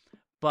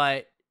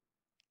 but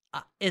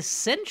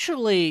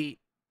essentially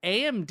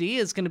AMD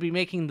is going to be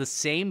making the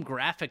same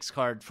graphics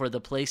card for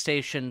the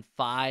PlayStation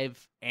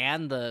 5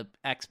 and the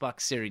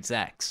Xbox Series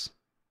X.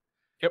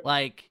 Yep.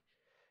 Like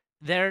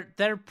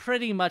they're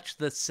pretty much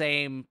the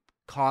same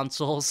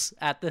consoles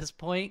at this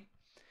point.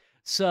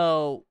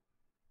 So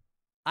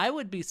I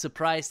would be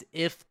surprised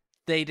if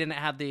they didn't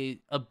have the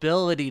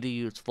ability to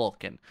use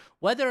Vulkan.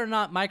 Whether or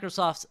not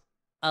Microsoft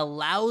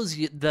allows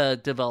the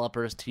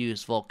developers to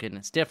use Vulkan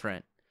is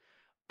different,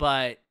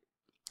 but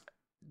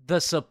the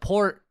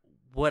support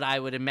would, I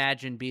would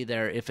imagine, be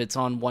there. If it's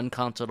on one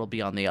console, it'll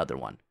be on the other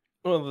one.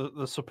 Well,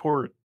 the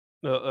support,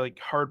 like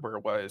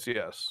hardware-wise,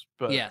 yes.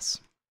 But Yes.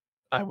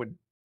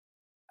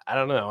 I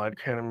don't know, I'd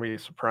kind of be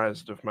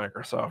surprised if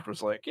Microsoft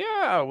was like,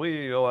 yeah,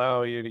 we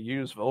allow you to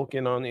use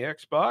Vulkan on the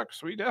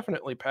Xbox. We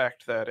definitely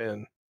packed that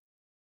in.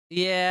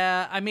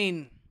 Yeah, I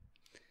mean,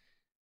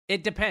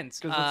 it depends.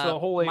 Because it's a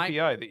whole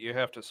API that you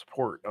have to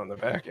support on the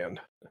back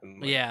end.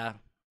 And yeah.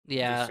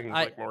 It seems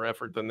like more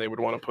effort than they would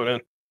want to put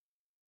in.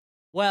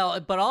 Well,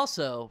 but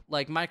also,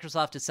 like,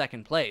 Microsoft is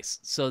second place.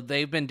 So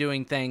they've been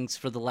doing things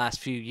for the last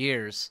few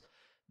years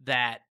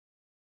that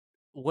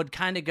would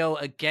kind of go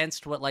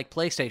against what, like,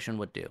 PlayStation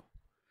would do.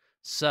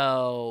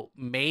 So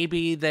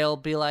maybe they'll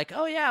be like,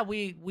 oh, yeah,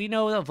 we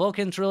know that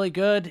Vulkan's really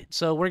good,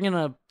 so we're going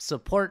to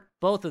support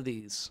both of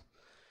these.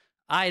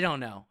 I don't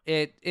know.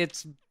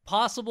 It's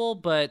possible,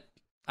 but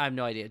I have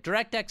no idea.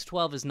 DirectX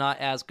 12 is not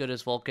as good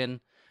as Vulkan,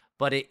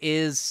 but it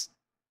is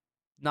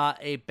not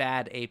a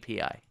bad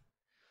API.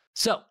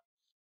 So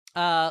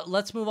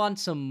let's move on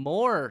to some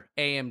more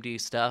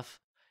AMD stuff.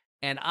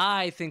 And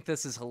I think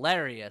this is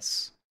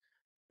hilarious.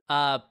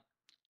 I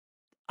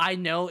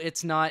know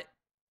it's not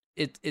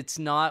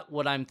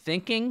what I'm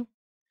thinking,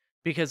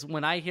 because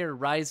when I hear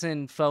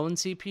Ryzen phone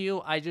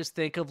CPU, I just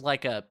think of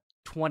like a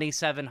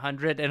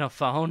 2700 in a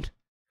phone.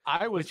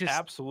 I was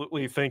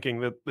absolutely thinking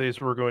that these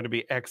were going to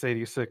be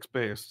x86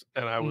 based,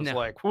 and I was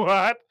like,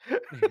 what?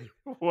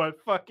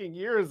 What fucking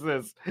year is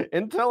this?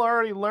 Intel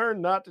already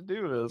learned not to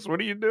do this. What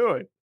are you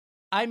doing?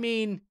 I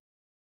mean,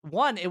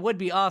 one, it would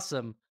be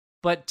awesome,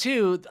 but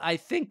two, I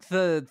think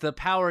the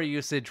power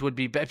usage would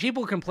be better.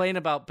 People complain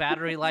about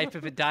battery life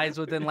if it dies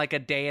within like a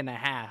day and a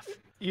half.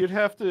 It'd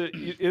have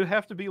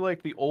to be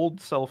like the old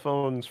cell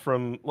phones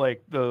from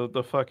like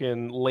the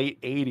fucking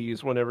late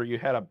 80s, whenever you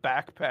had a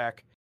backpack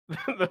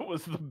that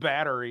was the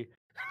battery.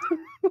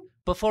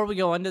 Before we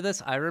go into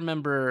this, I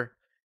remember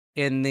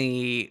in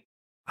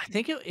I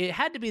think it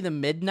had to be the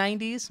mid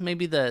 90s,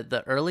 maybe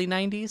the early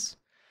 90s.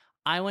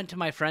 I went to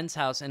my friend's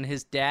house and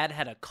his dad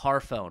had a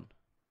car phone.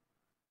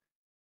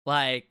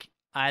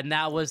 And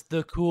that was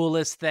the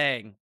coolest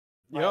thing.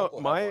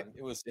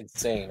 It was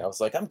insane. I was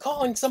like, I'm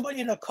calling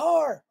somebody in a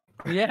car.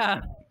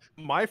 Yeah.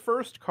 My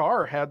first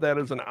car had that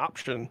as an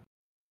option.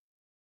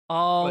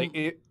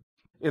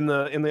 In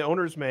the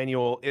owner's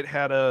manual, it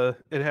had a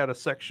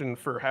section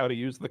for how to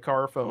use the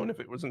car phone if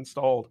it was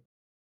installed.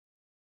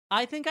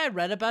 I think I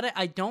read about it.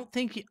 I don't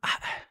think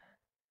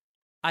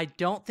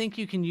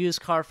you can use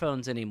car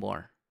phones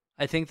anymore.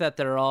 I think that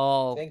they're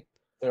all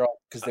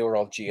because they were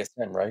all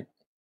GSM, right?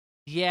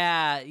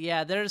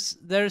 Yeah.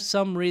 There's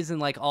some reason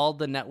like all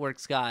the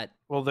networks got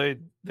they'd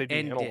be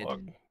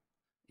analog.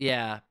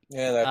 Yeah.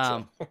 Yeah,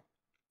 that's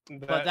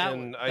but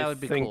that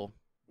would be cool.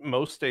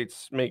 Most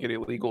states make it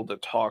illegal to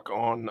talk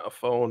on a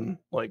phone,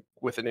 like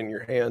with it in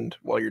your hand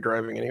while you're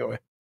driving anyway.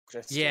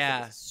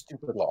 Yeah.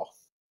 Stupid law.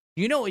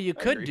 You know what you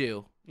could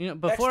do?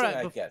 Before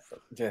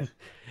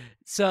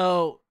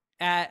So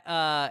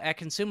at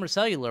Consumer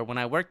Cellular, when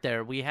I worked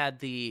there, we had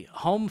the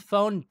home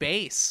phone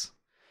base,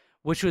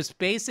 which was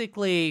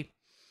basically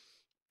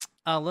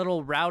a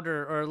little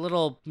router or a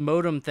little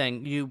modem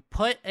thing. You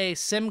put a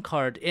SIM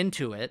card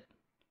into it,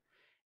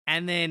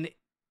 and then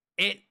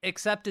it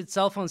accepted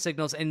cell phone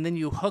signals, and then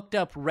you hooked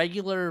up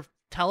regular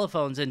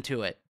telephones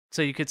into it.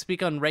 So you could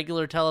speak on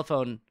regular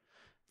telephone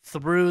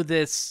through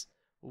this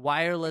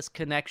wireless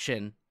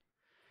connection.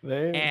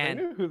 They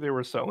knew who they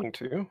were selling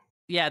to.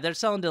 Yeah, they're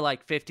selling to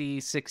like 50,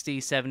 60,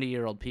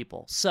 70-year-old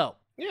people. So,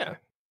 yeah.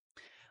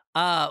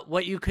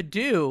 What you could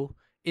do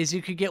is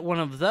you could get one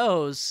of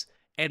those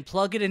and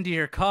plug it into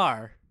your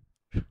car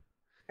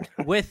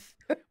with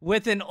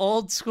an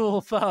old school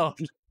phone.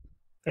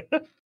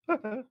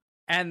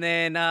 And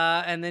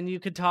then you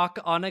could talk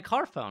on a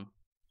car phone.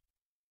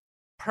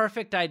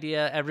 Perfect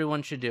idea.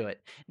 Everyone should do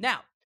it.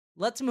 Now,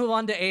 let's move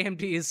on to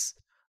AMD's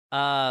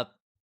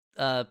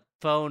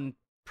phone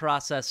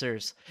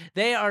processors.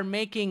 They are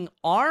making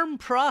ARM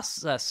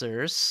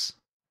processors.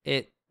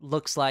 It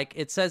looks like.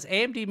 It says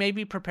AMD may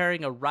be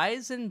preparing a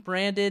Ryzen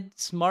branded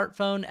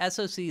smartphone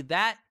SoC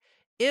that,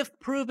 if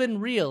proven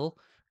real,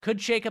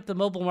 could shake up the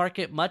mobile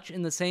market much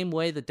in the same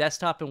way the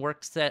desktop and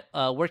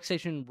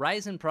workstation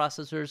Ryzen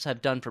processors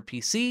have done for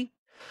PC.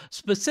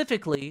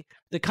 Specifically,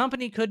 the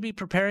company could be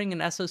preparing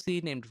an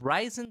SoC named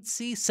Ryzen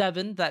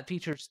C7 that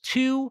features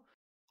two,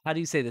 how do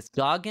you say this,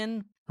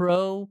 Gaussian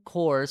Pro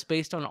cores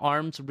based on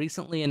ARM's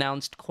recently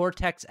announced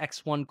Cortex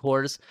X1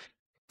 cores.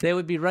 They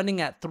would be running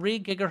at 3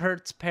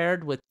 gigahertz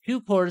paired with 2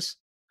 cores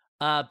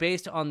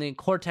based on the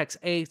Cortex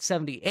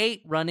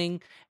A78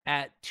 running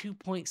at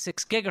 2.6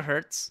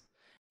 gigahertz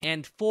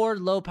and 4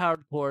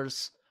 low-powered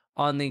cores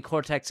on the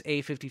Cortex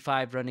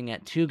A55 running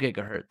at 2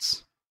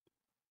 gigahertz.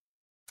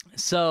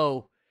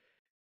 So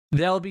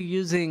they'll be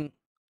using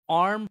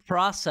ARM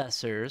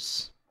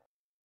processors,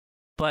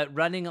 but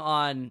running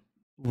on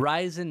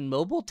Ryzen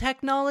mobile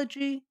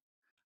technology.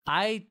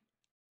 I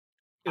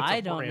don't know.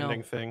 It's a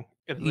branding thing.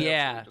 It's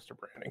Yeah, just a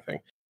branding thing.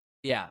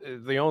 yeah,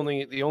 The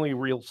only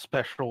real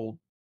special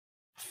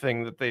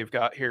thing that they've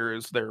got here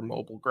is their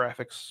mobile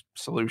graphics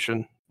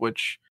solution,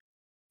 which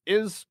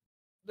is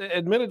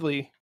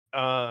admittedly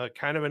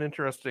kind of an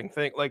interesting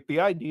thing. Like the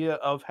idea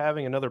of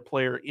having another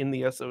player in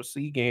the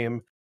SoC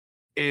game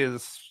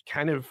is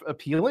kind of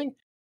appealing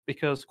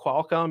because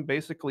Qualcomm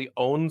basically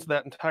owns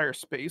that entire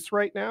space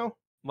right now.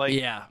 Like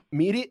yeah,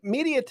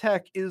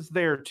 MediaTek is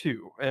there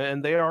too,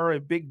 and they are a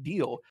big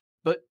deal.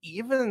 But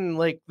even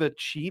like the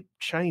cheap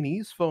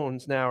Chinese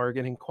phones now are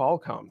getting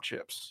Qualcomm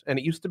chips. And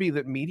it used to be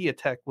that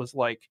MediaTek was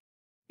like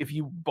if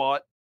you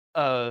bought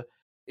a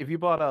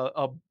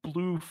a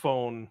blue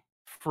phone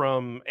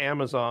from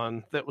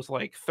Amazon that was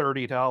like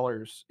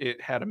 $30, it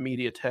had a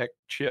MediaTek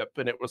chip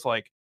and it was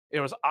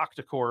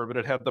octa-core, but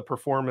it had the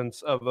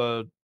performance of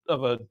a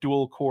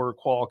dual core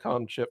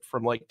Qualcomm chip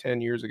from like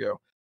 10 years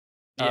ago.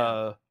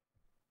 yeah.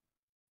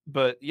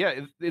 But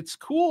yeah, it's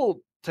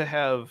cool to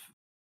have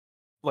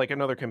like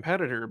another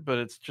competitor, but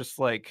it's just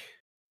like,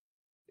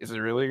 is it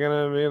really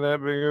gonna be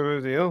that big of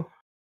a deal?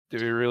 Do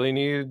we really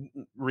need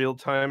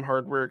real-time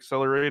hardware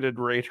accelerated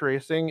ray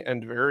tracing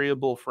and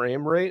variable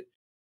frame rate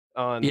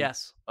on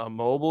Yes, a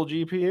mobile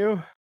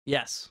GPU?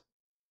 yes.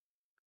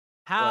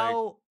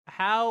 Like,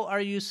 How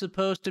are you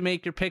supposed to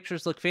make your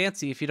pictures look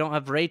fancy if you don't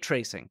have ray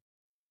tracing?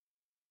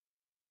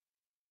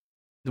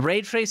 The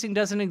ray tracing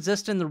doesn't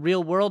exist in the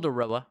real world,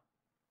 Aroa.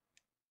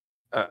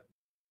 uh,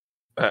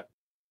 uh,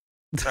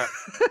 uh,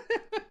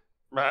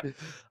 uh,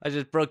 I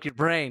just broke your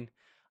brain.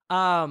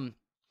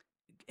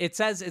 It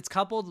says it's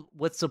coupled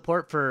with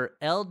support for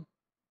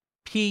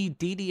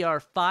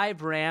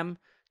LPDDR5 RAM,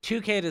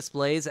 2K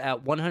displays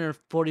at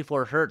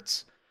 144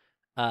 hertz,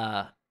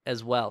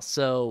 as well.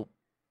 So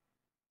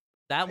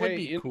that would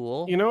be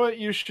cool. You know what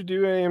you should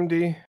do,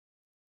 AMD?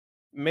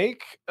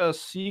 Make a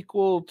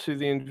sequel to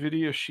the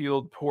NVIDIA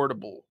Shield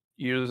Portable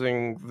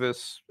using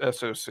this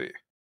SoC.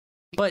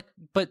 But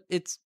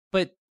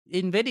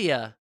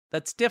Nvidia,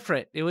 that's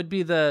different. It would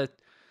be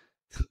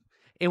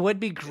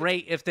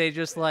great if they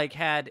just like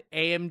had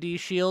AMD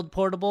Shield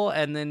Portable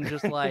and then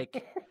just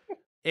like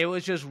it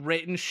was just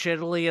written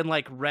shittily in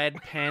like red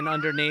pen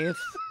underneath.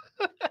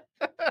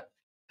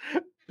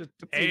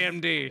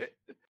 AMD.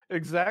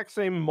 Exact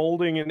same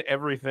molding and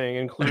everything,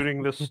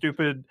 including the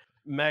stupid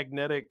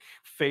magnetic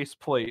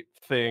faceplate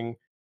thing.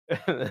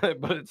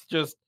 But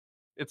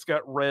it's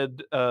got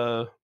red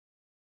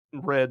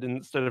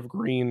instead of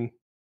green.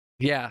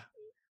 Yeah.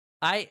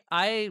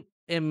 I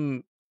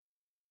am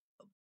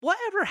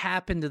whatever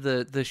happened to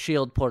the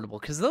Shield Portable?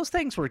 Because those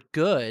things were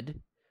good.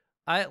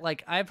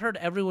 I've heard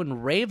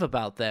everyone rave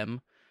about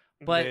them,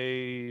 but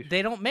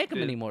they don't make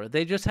them anymore.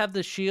 They just have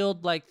the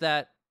Shield like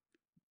that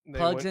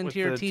plugs into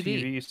your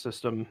TV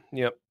system.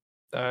 Yep.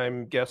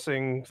 I'm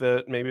guessing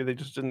that maybe they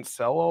just didn't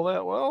sell all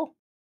that well.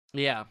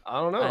 Yeah.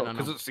 I don't know,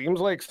 because it seems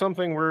like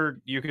something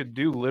where you could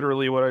do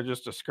literally what I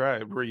just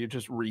described, where you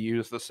just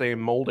reuse the same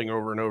molding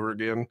over and over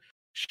again,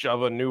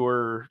 shove a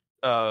newer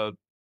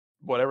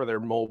whatever their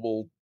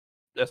mobile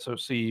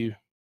SoC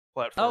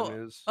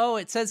platform is. Oh,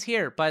 it says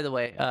here, by the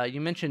way, you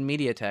mentioned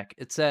MediaTek.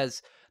 It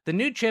says the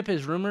new chip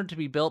is rumored to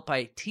be built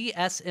by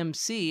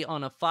TSMC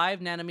on a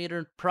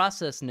 5-nanometer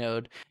process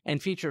node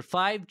and feature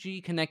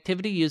 5G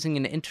connectivity using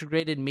an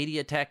integrated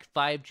MediaTek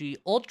 5G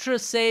Ultra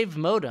Save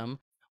modem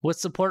with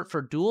support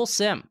for dual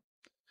SIM.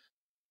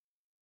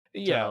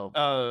 Yeah,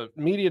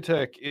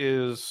 MediaTek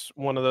is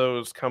one of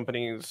those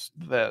companies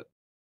that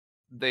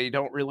they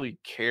don't really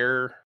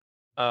care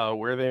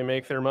where they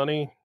make their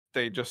money.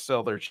 They just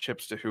sell their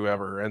chips to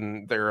whoever,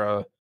 and they're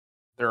a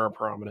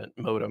prominent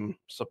modem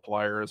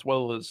supplier as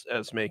well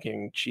as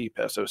making cheap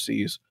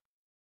SoCs.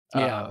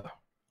 Yeah,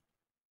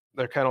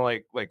 they're kind of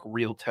like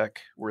Realtek,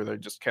 where they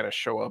just kind of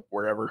show up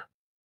wherever.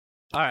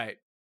 All right,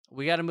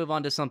 we got to move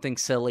on to something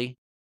silly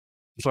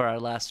for our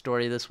last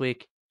story this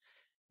week.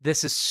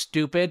 This is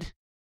stupid.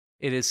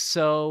 It is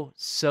so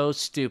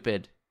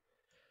stupid.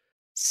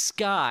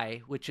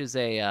 Sky, which is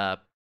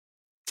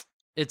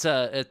it's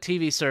a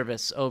TV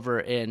service over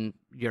in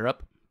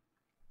Europe.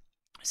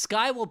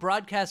 Sky will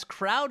broadcast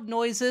crowd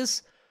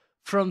noises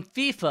from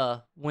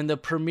FIFA when the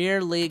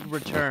Premier League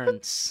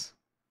returns.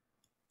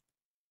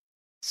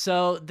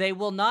 So they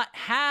will not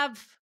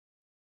have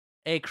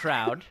a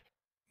crowd.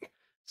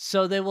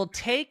 So they will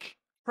take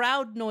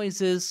crowd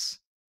noises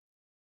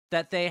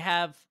that they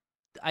have,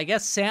 I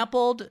guess,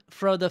 sampled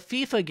for the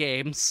FIFA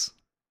games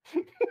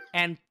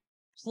and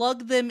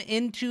plug them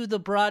into the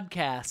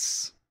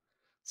broadcasts.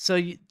 So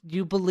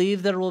you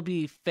believe there will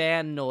be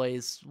fan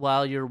noise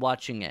while you're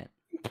watching it?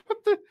 But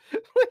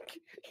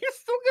you're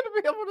still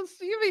gonna be able to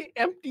see the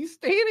empty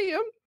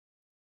stadium.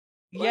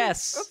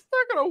 Yes. That's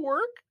not gonna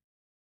work.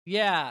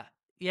 Yeah.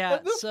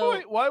 At this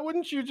point, why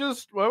wouldn't you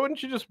just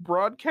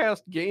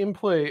broadcast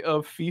gameplay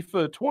of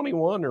FIFA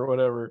 21 or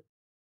whatever?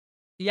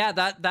 Yeah,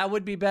 that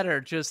would be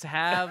better. Just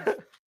have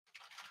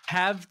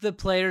the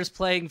players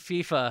playing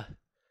FIFA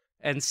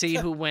and see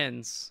who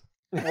wins.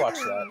 Watch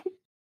that.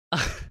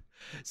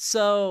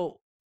 So,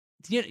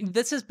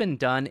 this has been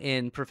done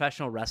in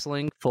professional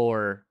wrestling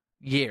for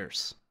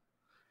years,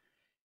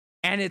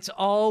 and it's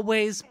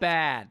always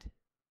bad.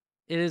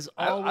 It is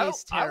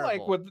always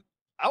terrible.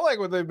 I like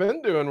what they've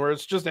been doing, where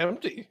it's just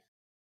empty.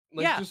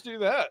 Just do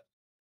that.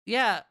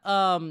 Yeah.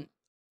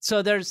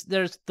 So there's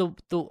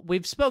the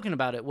we've spoken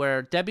about it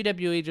where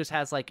WWE just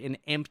has like an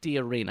empty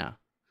arena,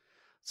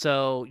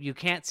 so you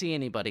can't see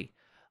anybody.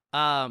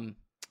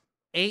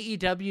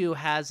 AEW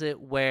has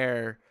it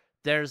where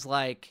there's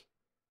like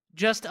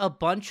just a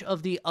bunch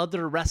of the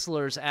other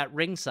wrestlers at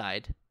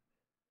ringside,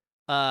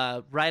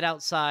 right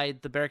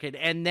outside the barricade,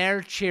 and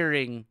they're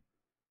cheering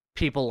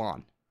people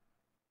on.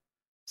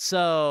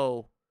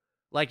 So,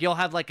 like, you'll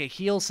have like a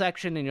heel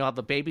section and you'll have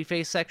a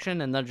babyface section,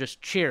 and they're just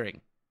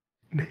cheering.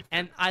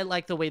 And I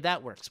like the way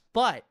that works.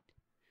 But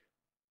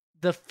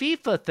the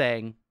FIFA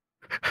thing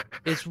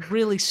is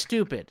really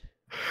stupid.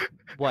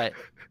 What?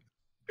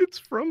 It's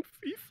from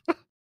FIFA.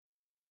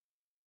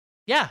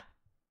 Yeah.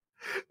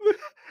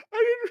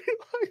 I didn't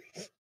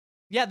realize.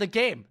 Yeah,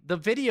 the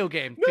video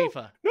game, no,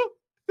 FIFA. No,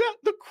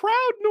 the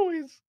crowd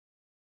noise.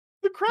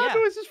 The crowd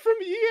noise is from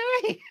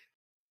EA.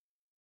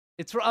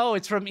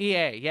 It's from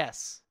EA,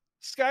 yes.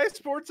 Sky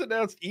Sports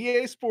announced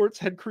EA Sports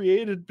had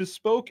created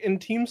bespoke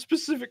and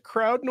team-specific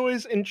crowd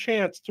noise and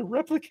chants to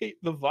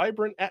replicate the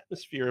vibrant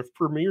atmosphere of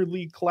Premier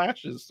League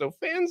clashes, so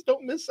fans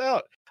don't miss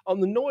out on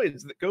the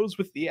noise that goes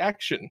with the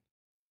action.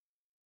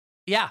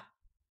 Yeah.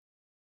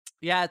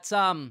 Yeah, it's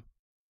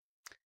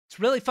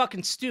really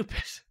fucking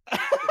stupid.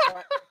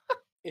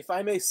 If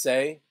I may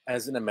say,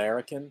 as an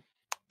American,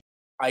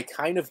 I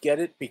kind of get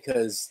it,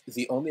 because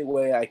the only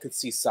way I could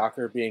see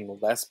soccer being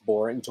less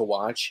boring to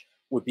watch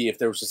would be if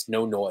there was just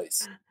no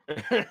noise.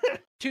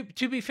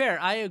 To be fair,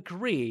 I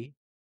agree.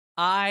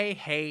 I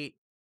hate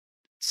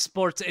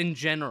sports in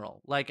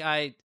general. Like,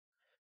 I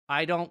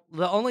don't...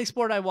 The only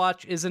sport I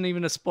watch isn't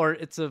even a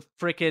sport. It's a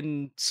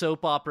freaking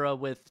soap opera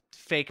with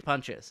fake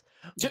punches.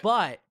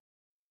 But,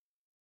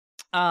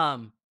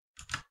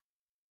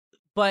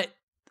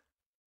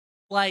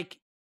 like,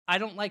 I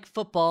don't like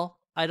football.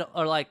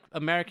 Or like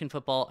American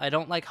football. I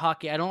don't like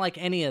hockey. I don't like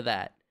any of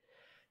that.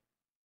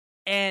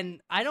 And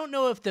I don't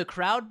know if the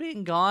crowd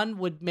being gone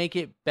would make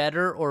it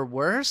better or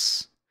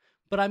worse,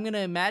 but I'm going to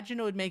imagine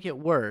it would make it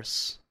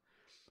worse.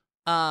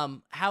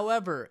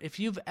 However, if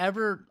you've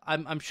ever,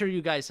 I'm sure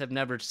you guys have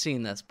never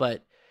seen this,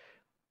 but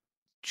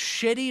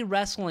shitty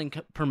wrestling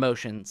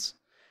promotions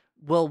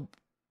will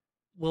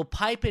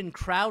pipe in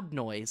crowd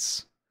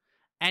noise,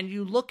 and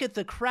you look at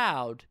the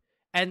crowd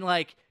and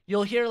like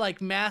you'll hear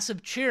like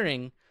massive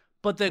cheering,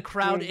 but the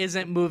crowd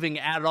isn't moving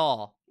at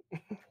all.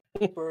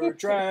 Super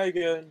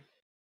Dragon.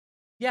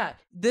 Yeah,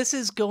 this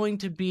is going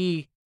to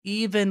be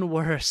even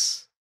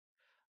worse.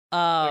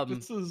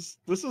 This is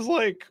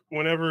like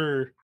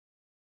whenever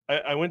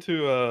I went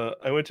to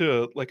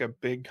like a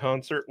big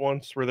concert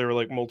once where there were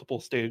like multiple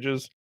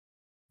stages,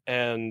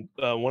 and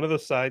one of the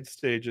side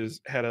stages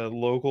had a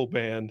local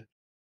band,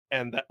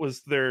 and that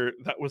was their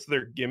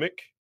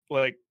gimmick.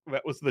 Like,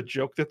 that was the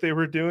joke that they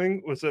were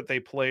doing, was that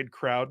they played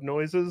crowd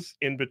noises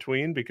in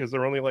between because there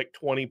were only like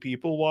 20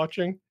 people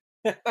watching.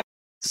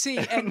 See,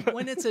 and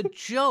when it's a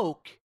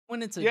joke,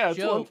 it's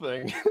one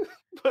thing.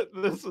 But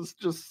this is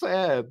just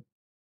sad.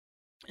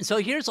 So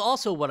here's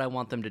also what I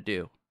want them to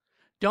do.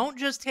 Don't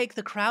just take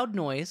the crowd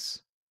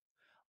noise,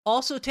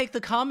 also take the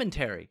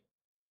commentary.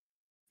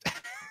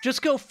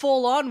 Just go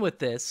full on with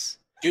this.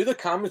 Do the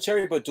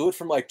commentary, but do it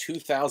from like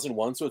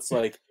 2001, so it's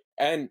like,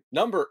 and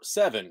number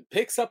 7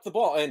 picks up the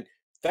ball, and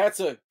that's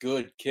a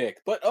good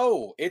kick. But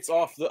it's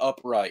off the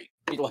upright.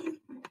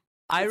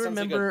 I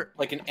remember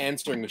like an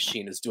answering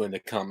machine is doing the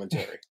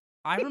commentary.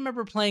 I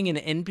remember playing an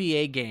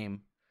NBA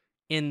game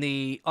on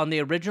the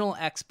original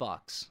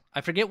Xbox.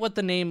 I forget what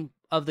the name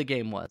of the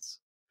game was,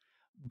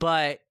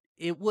 but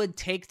it would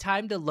take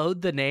time to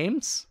load the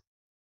names,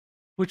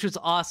 which was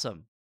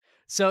awesome.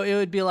 So it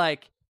would be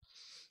like,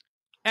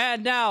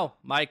 and now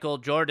Michael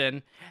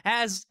Jordan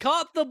has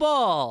caught the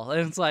ball.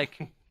 And it's like,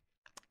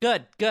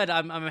 good.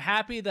 I'm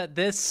happy that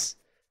this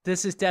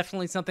is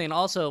definitely something. And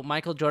also,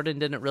 Michael Jordan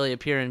didn't really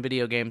appear in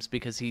video games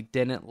because he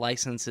didn't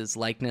license his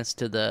likeness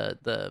to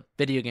the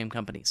video game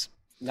companies.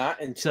 Not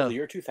until the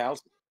year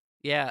 2000.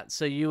 Yeah,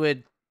 so you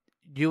would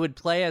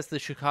play as the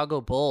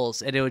Chicago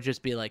Bulls, and it would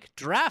just be like,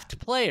 draft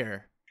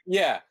player.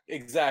 Yeah,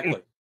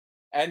 exactly.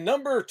 And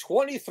number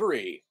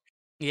 23.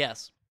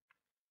 Yes.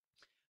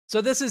 So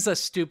this is a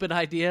stupid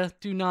idea.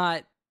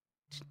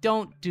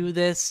 Don't do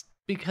this,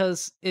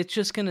 because it's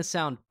just going to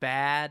sound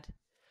bad.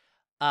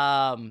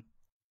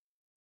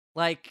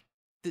 Like,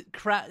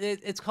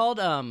 it's called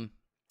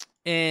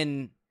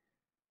in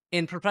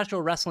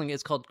professional wrestling,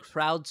 it's called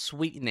crowd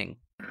sweetening.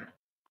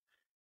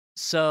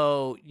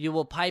 So you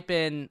will pipe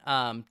in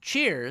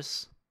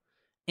cheers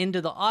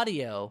into the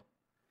audio,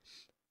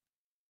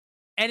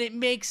 and it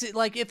makes it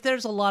like if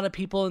there's a lot of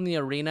people in the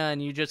arena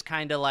and you just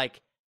kind of like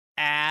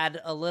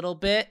add a little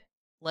bit,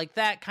 like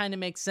that kind of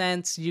makes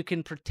sense. You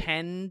can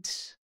pretend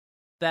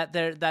that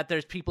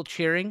there's people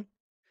cheering.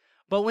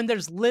 But when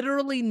there's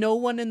literally no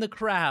one in the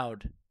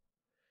crowd,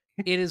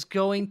 it is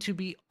going to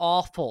be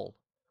awful.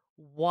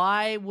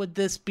 Why would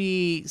this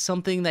be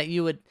something that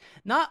you would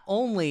not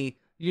only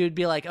you'd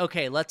be like,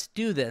 okay, let's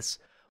do this,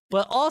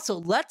 but also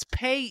let's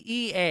pay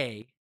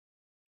EA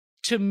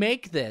to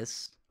make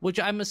this, which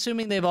I'm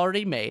assuming they've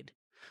already made,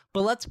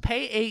 but let's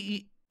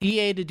pay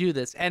EA to do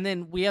this. And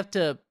then we have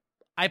to,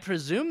 I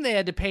presume they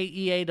had to pay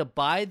EA to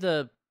buy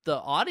the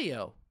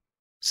audio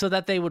so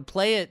that they would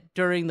play it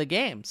during the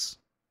games.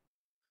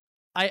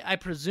 I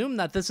presume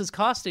that this is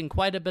costing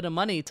quite a bit of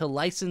money to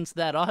license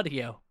that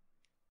audio.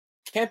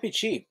 Can't be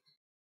cheap.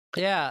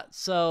 Yeah,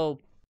 so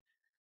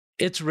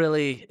it's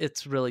really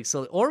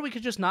silly. Or we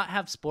could just not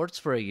have sports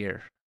for a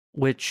year,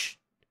 which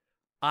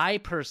I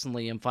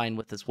personally am fine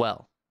with as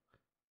well.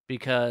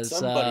 Because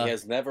somebody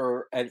has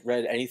never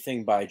read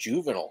anything by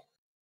Juvenal.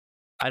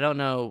 I don't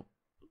know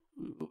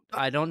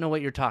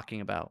what you're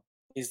talking about.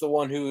 He's the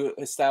one who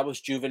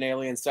established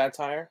Juvenalian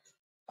satire.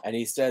 And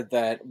he said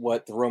that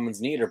what the Romans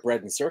need are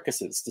bread and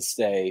circuses to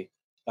stay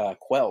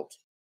quelled.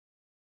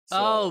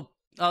 So,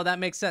 oh, that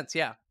makes sense.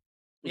 Yeah.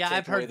 Yeah,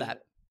 I've heard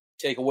that.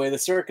 Take away the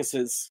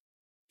circuses.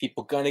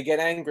 People gonna get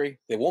angry.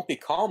 They won't be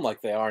calm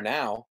like they are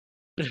now.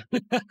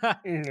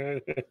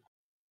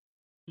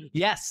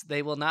 Yes,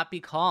 they will not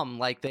be calm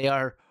like they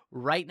are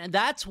right now.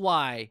 That's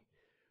why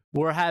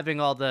we're having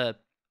all the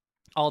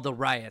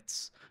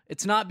riots.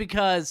 It's not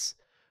because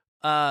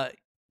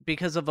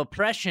of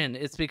oppression.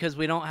 It's because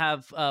we don't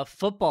have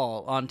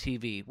football on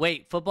TV.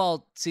 Wait,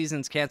 football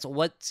season's canceled.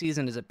 What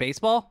season is it?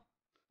 Baseball?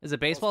 Is it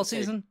baseball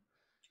season?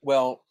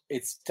 Well,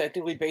 it's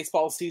technically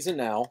baseball season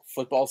now.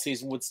 Football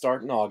season would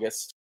start in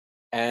August.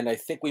 And I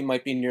think we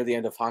might be near the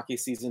end of hockey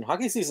season.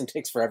 Hockey season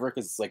takes forever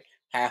because it's like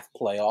half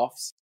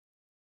playoffs.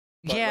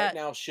 But right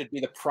now should be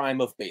the prime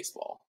of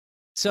baseball.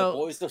 So the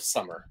boys of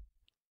summer.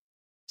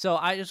 So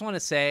I just want to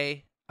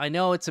say, I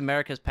know it's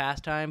America's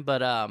pastime,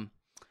 but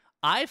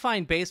I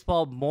find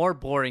baseball more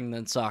boring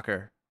than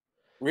soccer.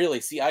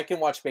 Really? See, I can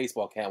watch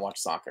baseball, can't watch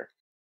soccer.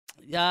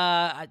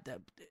 I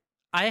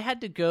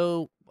had to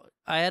go.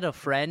 I had a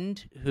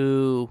friend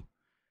who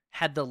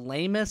had the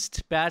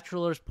lamest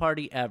bachelor's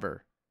party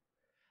ever.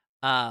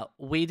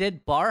 We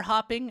did bar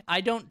hopping.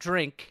 I don't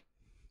drink.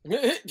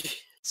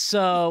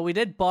 So we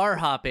did bar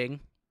hopping,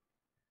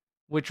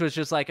 which was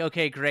just like,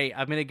 okay, great.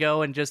 I'm going to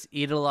go and just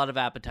eat a lot of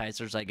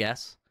appetizers, I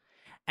guess.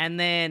 And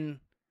then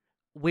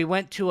we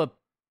went to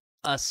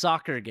a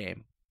soccer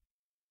game.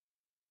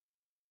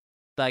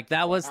 Like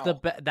that was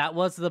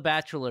the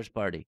bachelor's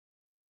party.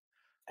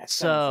 That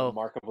sounds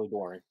remarkably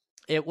boring.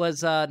 It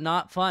was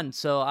not fun.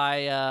 So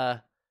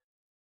I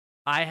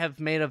have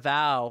made a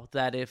vow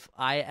that if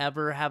I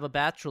ever have a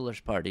bachelor's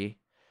party,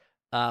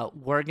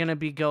 we're not going to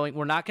be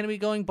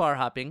going bar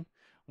hopping.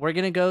 We're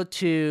going to go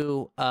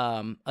to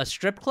a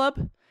strip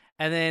club,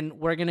 and then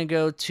we're going to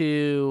go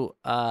to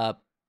a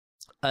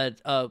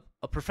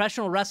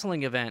professional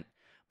wrestling event,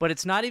 but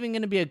it's not even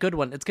going to be a good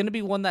one. It's going to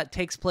be one that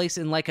takes place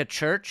in like a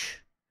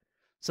church,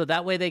 so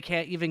that way they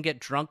can't even get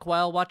drunk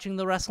while watching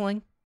the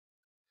wrestling.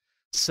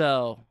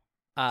 So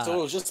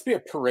it'll just be a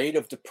parade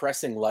of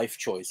depressing life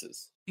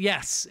choices.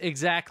 Yes,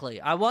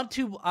 exactly. I want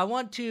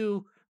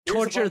to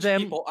torture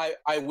them. People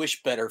I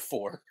wish better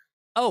for.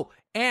 Oh,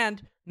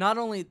 and not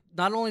only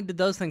did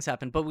those things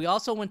happen, but we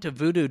also went to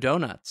Voodoo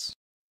Donuts.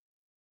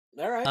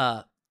 All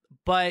right.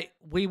 But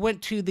we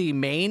went to the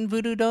main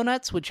Voodoo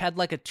Donuts, which had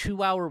like a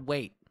 2-hour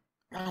wait.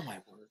 Oh my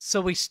word!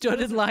 So we stood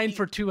in line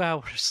for 2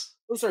 hours.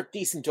 Those are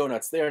decent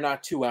donuts. They are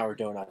not 2-hour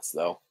donuts,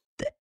 though.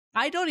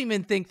 I don't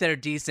even think they're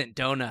decent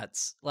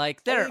donuts.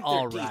 Like they're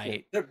all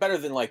right. They're better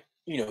than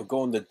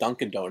going to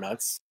Dunkin'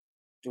 Donuts.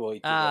 Do you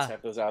guys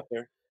have those out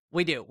there?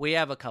 We do. We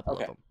have a couple of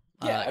them.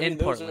 Yeah, in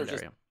those Portland are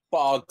just area.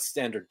 Bog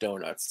standard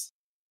donuts.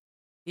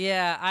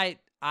 Yeah,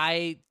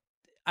 I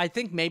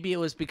think maybe it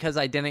was because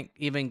I didn't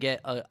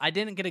get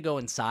to go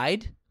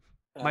inside.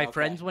 My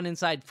friends went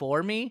inside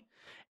for me,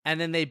 and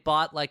then they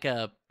bought like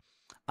a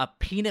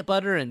peanut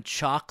butter and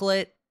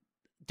chocolate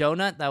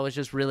donut that was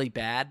just really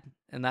bad,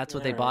 and that's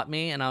what they bought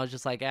me, and I was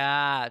just like,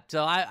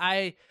 so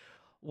I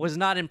was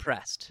not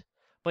impressed.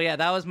 But yeah,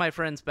 that was my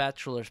friend's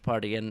bachelor's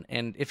party, and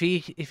if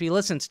he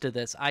listens to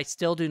this, I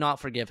still do not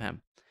forgive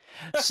him.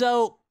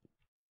 So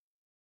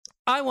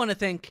I want to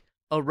thank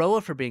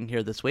Aroa for being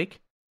here this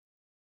week.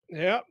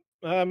 Yeah,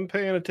 I'm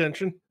paying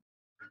attention.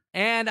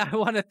 And I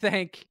want to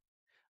thank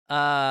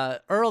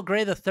Earl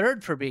Grey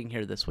III for being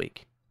here this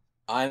week.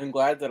 I'm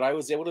glad that I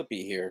was able to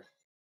be here.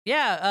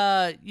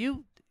 Yeah,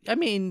 you're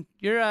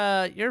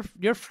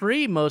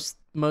free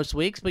most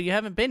weeks, but you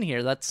haven't been here.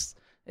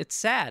 It's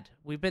sad.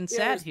 We've been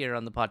sad here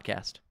on the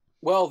podcast.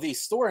 Well, the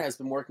store has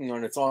been working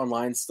on its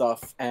online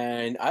stuff,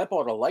 and I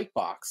bought a light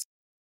box.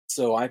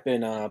 So I've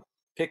been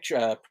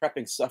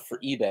prepping stuff for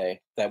eBay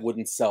that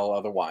wouldn't sell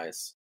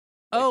otherwise.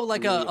 Oh,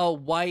 like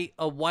really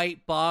a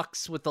white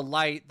box with the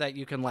light that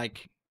you can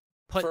like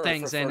put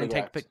things in and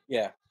take photographs.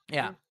 Yeah.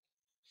 Yeah.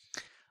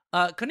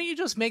 Couldn't you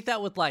just make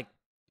that with like,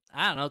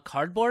 I don't know,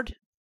 cardboard?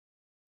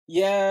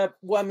 Yeah,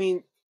 well, I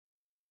mean,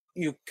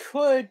 you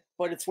could,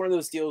 but it's one of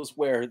those deals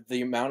where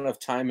the amount of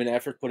time and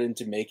effort put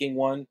into making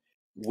one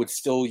would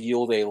still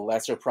yield a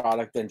lesser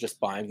product than just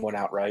buying one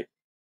outright.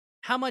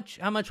 How much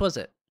was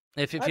it?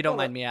 If I you don't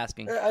bought mind me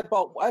asking. I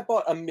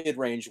bought a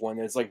mid-range one.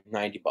 It's like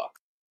 $90.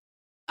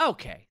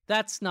 Okay,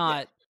 that's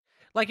not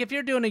like if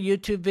you're doing a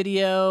YouTube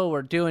video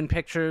or doing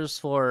pictures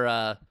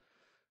for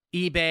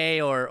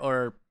eBay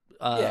or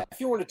Yeah, if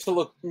you want it to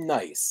look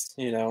nice,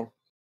 you know.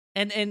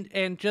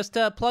 and just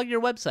plug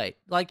your website.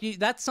 Like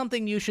that's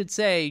something you should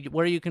say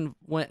where you can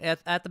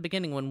at the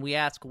beginning when we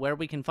ask where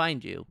we can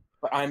find you.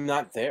 But I'm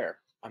not there.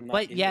 I'm not.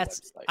 But in yes,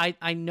 the website.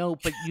 I know,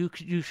 but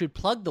you should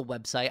plug the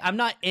website. I'm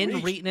not in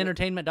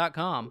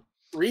RetonEntertainment.com.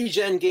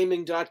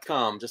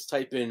 RegenGaming.com. Just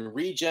type in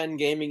Regen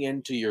Gaming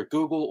into your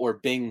Google or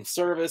Bing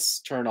service.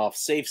 Turn off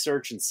Safe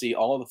Search and see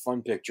all the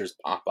fun pictures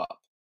pop up.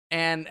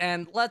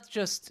 And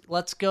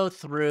let's go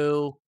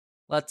through.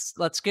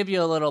 Let's give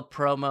you a little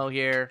promo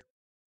here.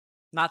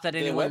 Not that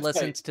anyone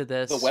listens to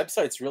this. The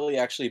website's really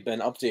actually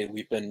been updated.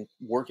 We've been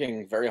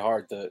working very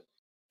hard. The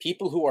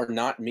people who are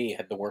not me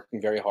have been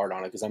working very hard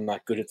on it because I'm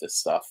not good at this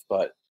stuff.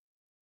 But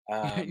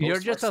you're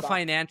just a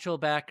financial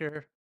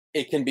backer.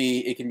 It can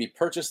be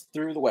purchased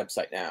through the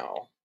website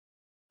now.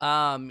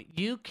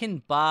 You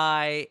can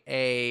buy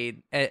a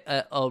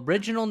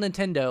original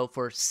Nintendo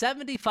for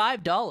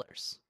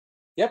 $75.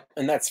 Yep,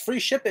 and that's free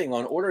shipping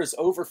on orders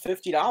over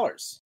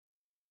 $50.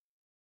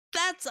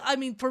 That's, I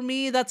mean, for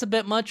me, that's a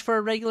bit much for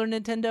a regular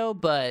Nintendo,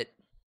 but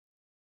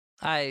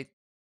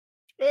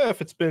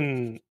if it's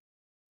been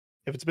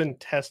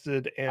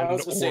tested and I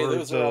was gonna say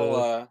those are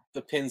all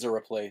the pins are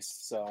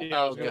replaced. So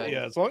good.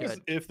 Yeah, as long as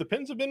if the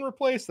pins have been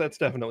replaced, that's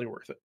definitely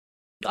worth it.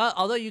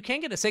 Although you can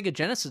get a Sega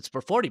Genesis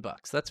for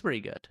 $40, that's pretty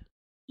good.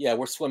 Yeah,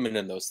 we're swimming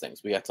in those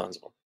things. We got tons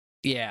of them.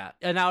 Yeah,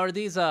 and now are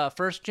these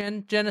first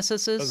gen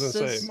Genesises? I was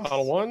gonna say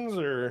Model 1s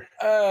or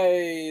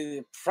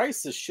the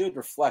prices should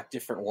reflect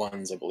different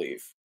ones, I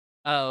believe.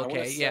 Oh,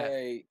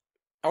 okay,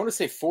 I want to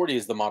say 40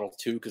 is the Model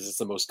 2 because it's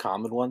the most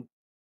common one.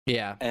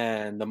 Yeah,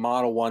 and the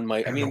Model 1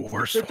 might. I mean,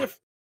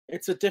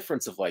 it's a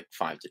difference of like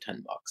 $5 to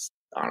 $10,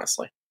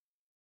 honestly.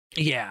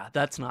 Yeah,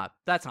 that's not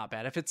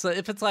bad. If it's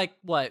like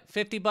what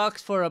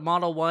 $50 for a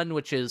Model 1,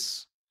 which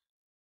is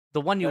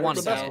the one you want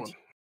to get.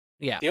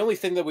 Yeah. The only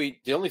thing that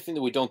we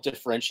don't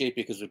differentiate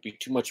because it would be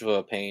too much of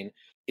a pain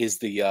is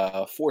the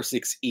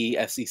 46E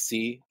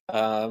SEC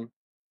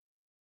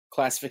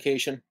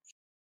classification.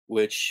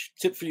 Which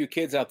tip for you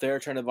kids out there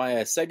trying to buy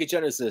a Sega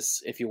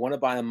Genesis? If you want to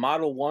buy a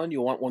Model 1, you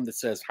want one that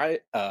says high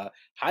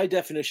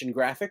definition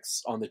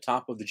graphics on the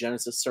top of the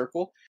Genesis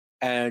circle,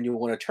 and you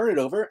want to turn it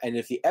over. And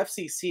if the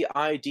FCC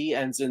ID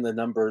ends in the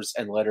numbers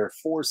and letter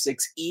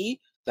 46E,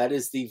 that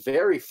is the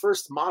very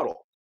first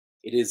model.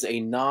 It is a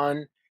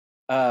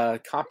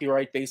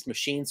non-copyright based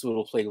machine, so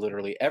it'll play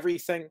literally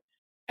everything,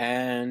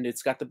 and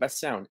it's got the best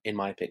sound, in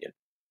my opinion.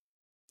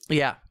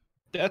 Yeah,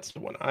 that's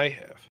the one I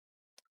have.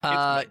 It's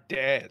my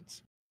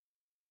dad's.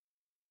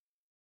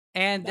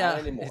 And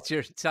it's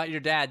not your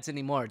dad's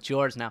anymore. It's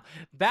yours now.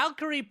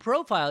 Valkyrie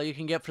Profile you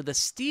can get for the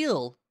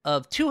steal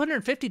of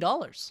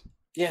 $250.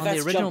 Yeah,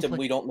 that's jumped and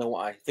we don't know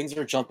why. Things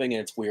are jumping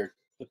and it's weird.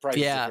 The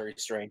prices are very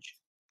strange.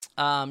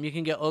 You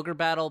can get Ogre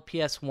Battle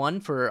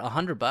PS1 for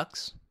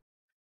 $100.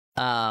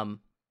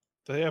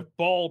 They have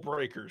Ball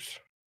Breakers.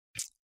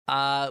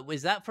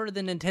 Is that for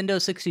the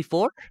Nintendo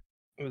 64?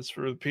 It's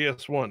for the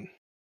PS1.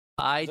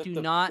 I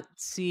do not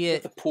see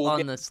it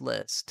on this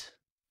list.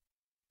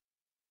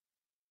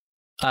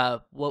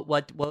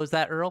 What was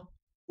that, Earl?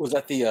 Was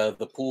that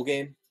the pool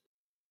game?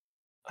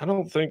 I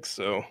don't think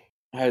so.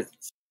 I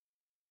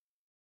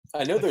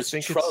know there's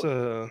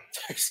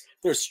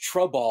there's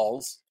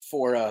Trouballs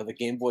for the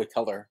Game Boy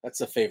Color.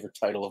 That's a favorite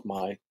title of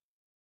mine.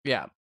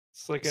 Yeah,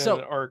 it's like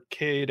an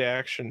arcade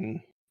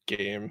action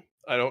game.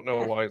 I don't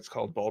know why it's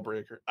called Ball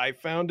Breaker. I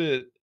found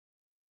it.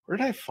 Where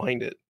did I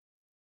find it?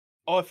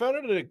 Oh, I found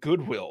it at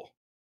Goodwill,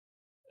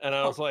 and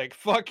I was like,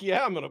 "Fuck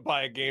yeah, I'm gonna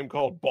buy a game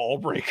called Ball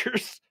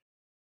Breakers."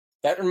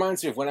 That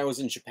reminds me of when I was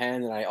in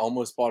Japan and I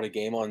almost bought a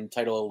game on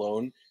title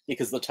alone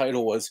because the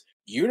title was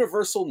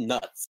Universal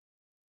Nuts.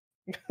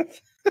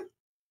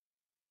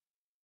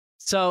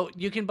 So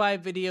you can buy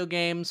video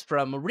games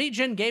from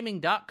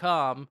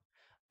RegenGaming.com.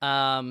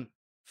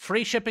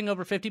 Free shipping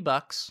over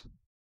 $50.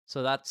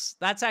 So that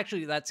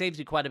saves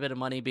you quite a bit of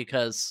money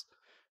because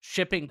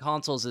shipping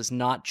consoles is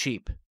not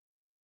cheap.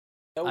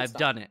 No, I've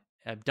done it.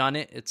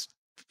 It's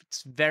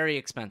very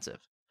expensive.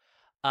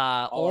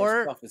 All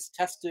our stuff is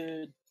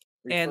tested.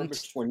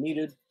 Refurbished when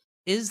needed.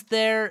 Is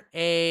there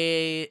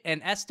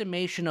an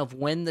estimation of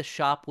when the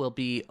shop will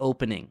be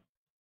opening?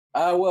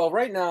 Well,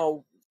 right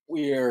now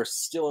we are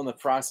still in the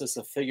process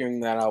of figuring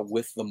that out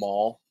with the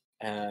mall,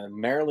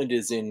 Maryland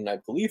is in, I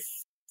believe,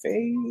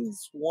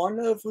 phase 1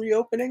 of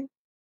reopening.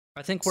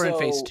 I think we're in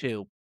phase So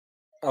 2.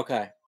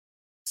 okay,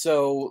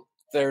 so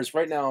there's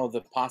right now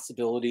the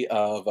possibility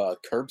of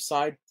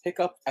curbside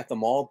pickup at the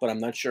mall, but I'm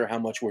not sure how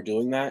much we're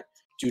doing that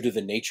due to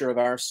the nature of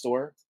our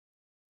store.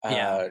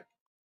 Yeah. Uh,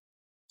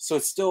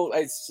 so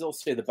I'd still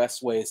say the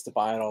best way is to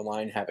buy it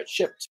online, have it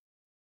shipped.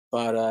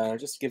 But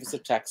just give us a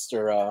text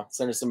or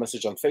send us a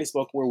message on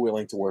Facebook. We're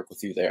willing to work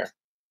with you there.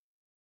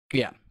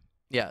 Yeah.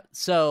 Yeah.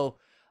 So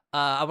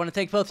I want to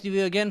thank both of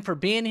you again for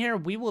being here.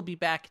 We will be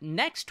back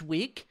next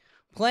week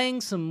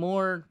playing some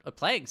more,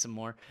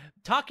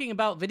 talking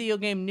about video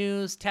game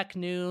news, tech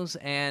news,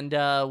 and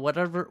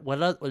whatever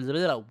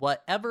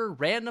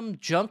random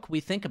junk we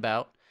think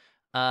about.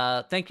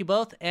 Thank you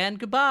both, and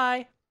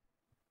goodbye.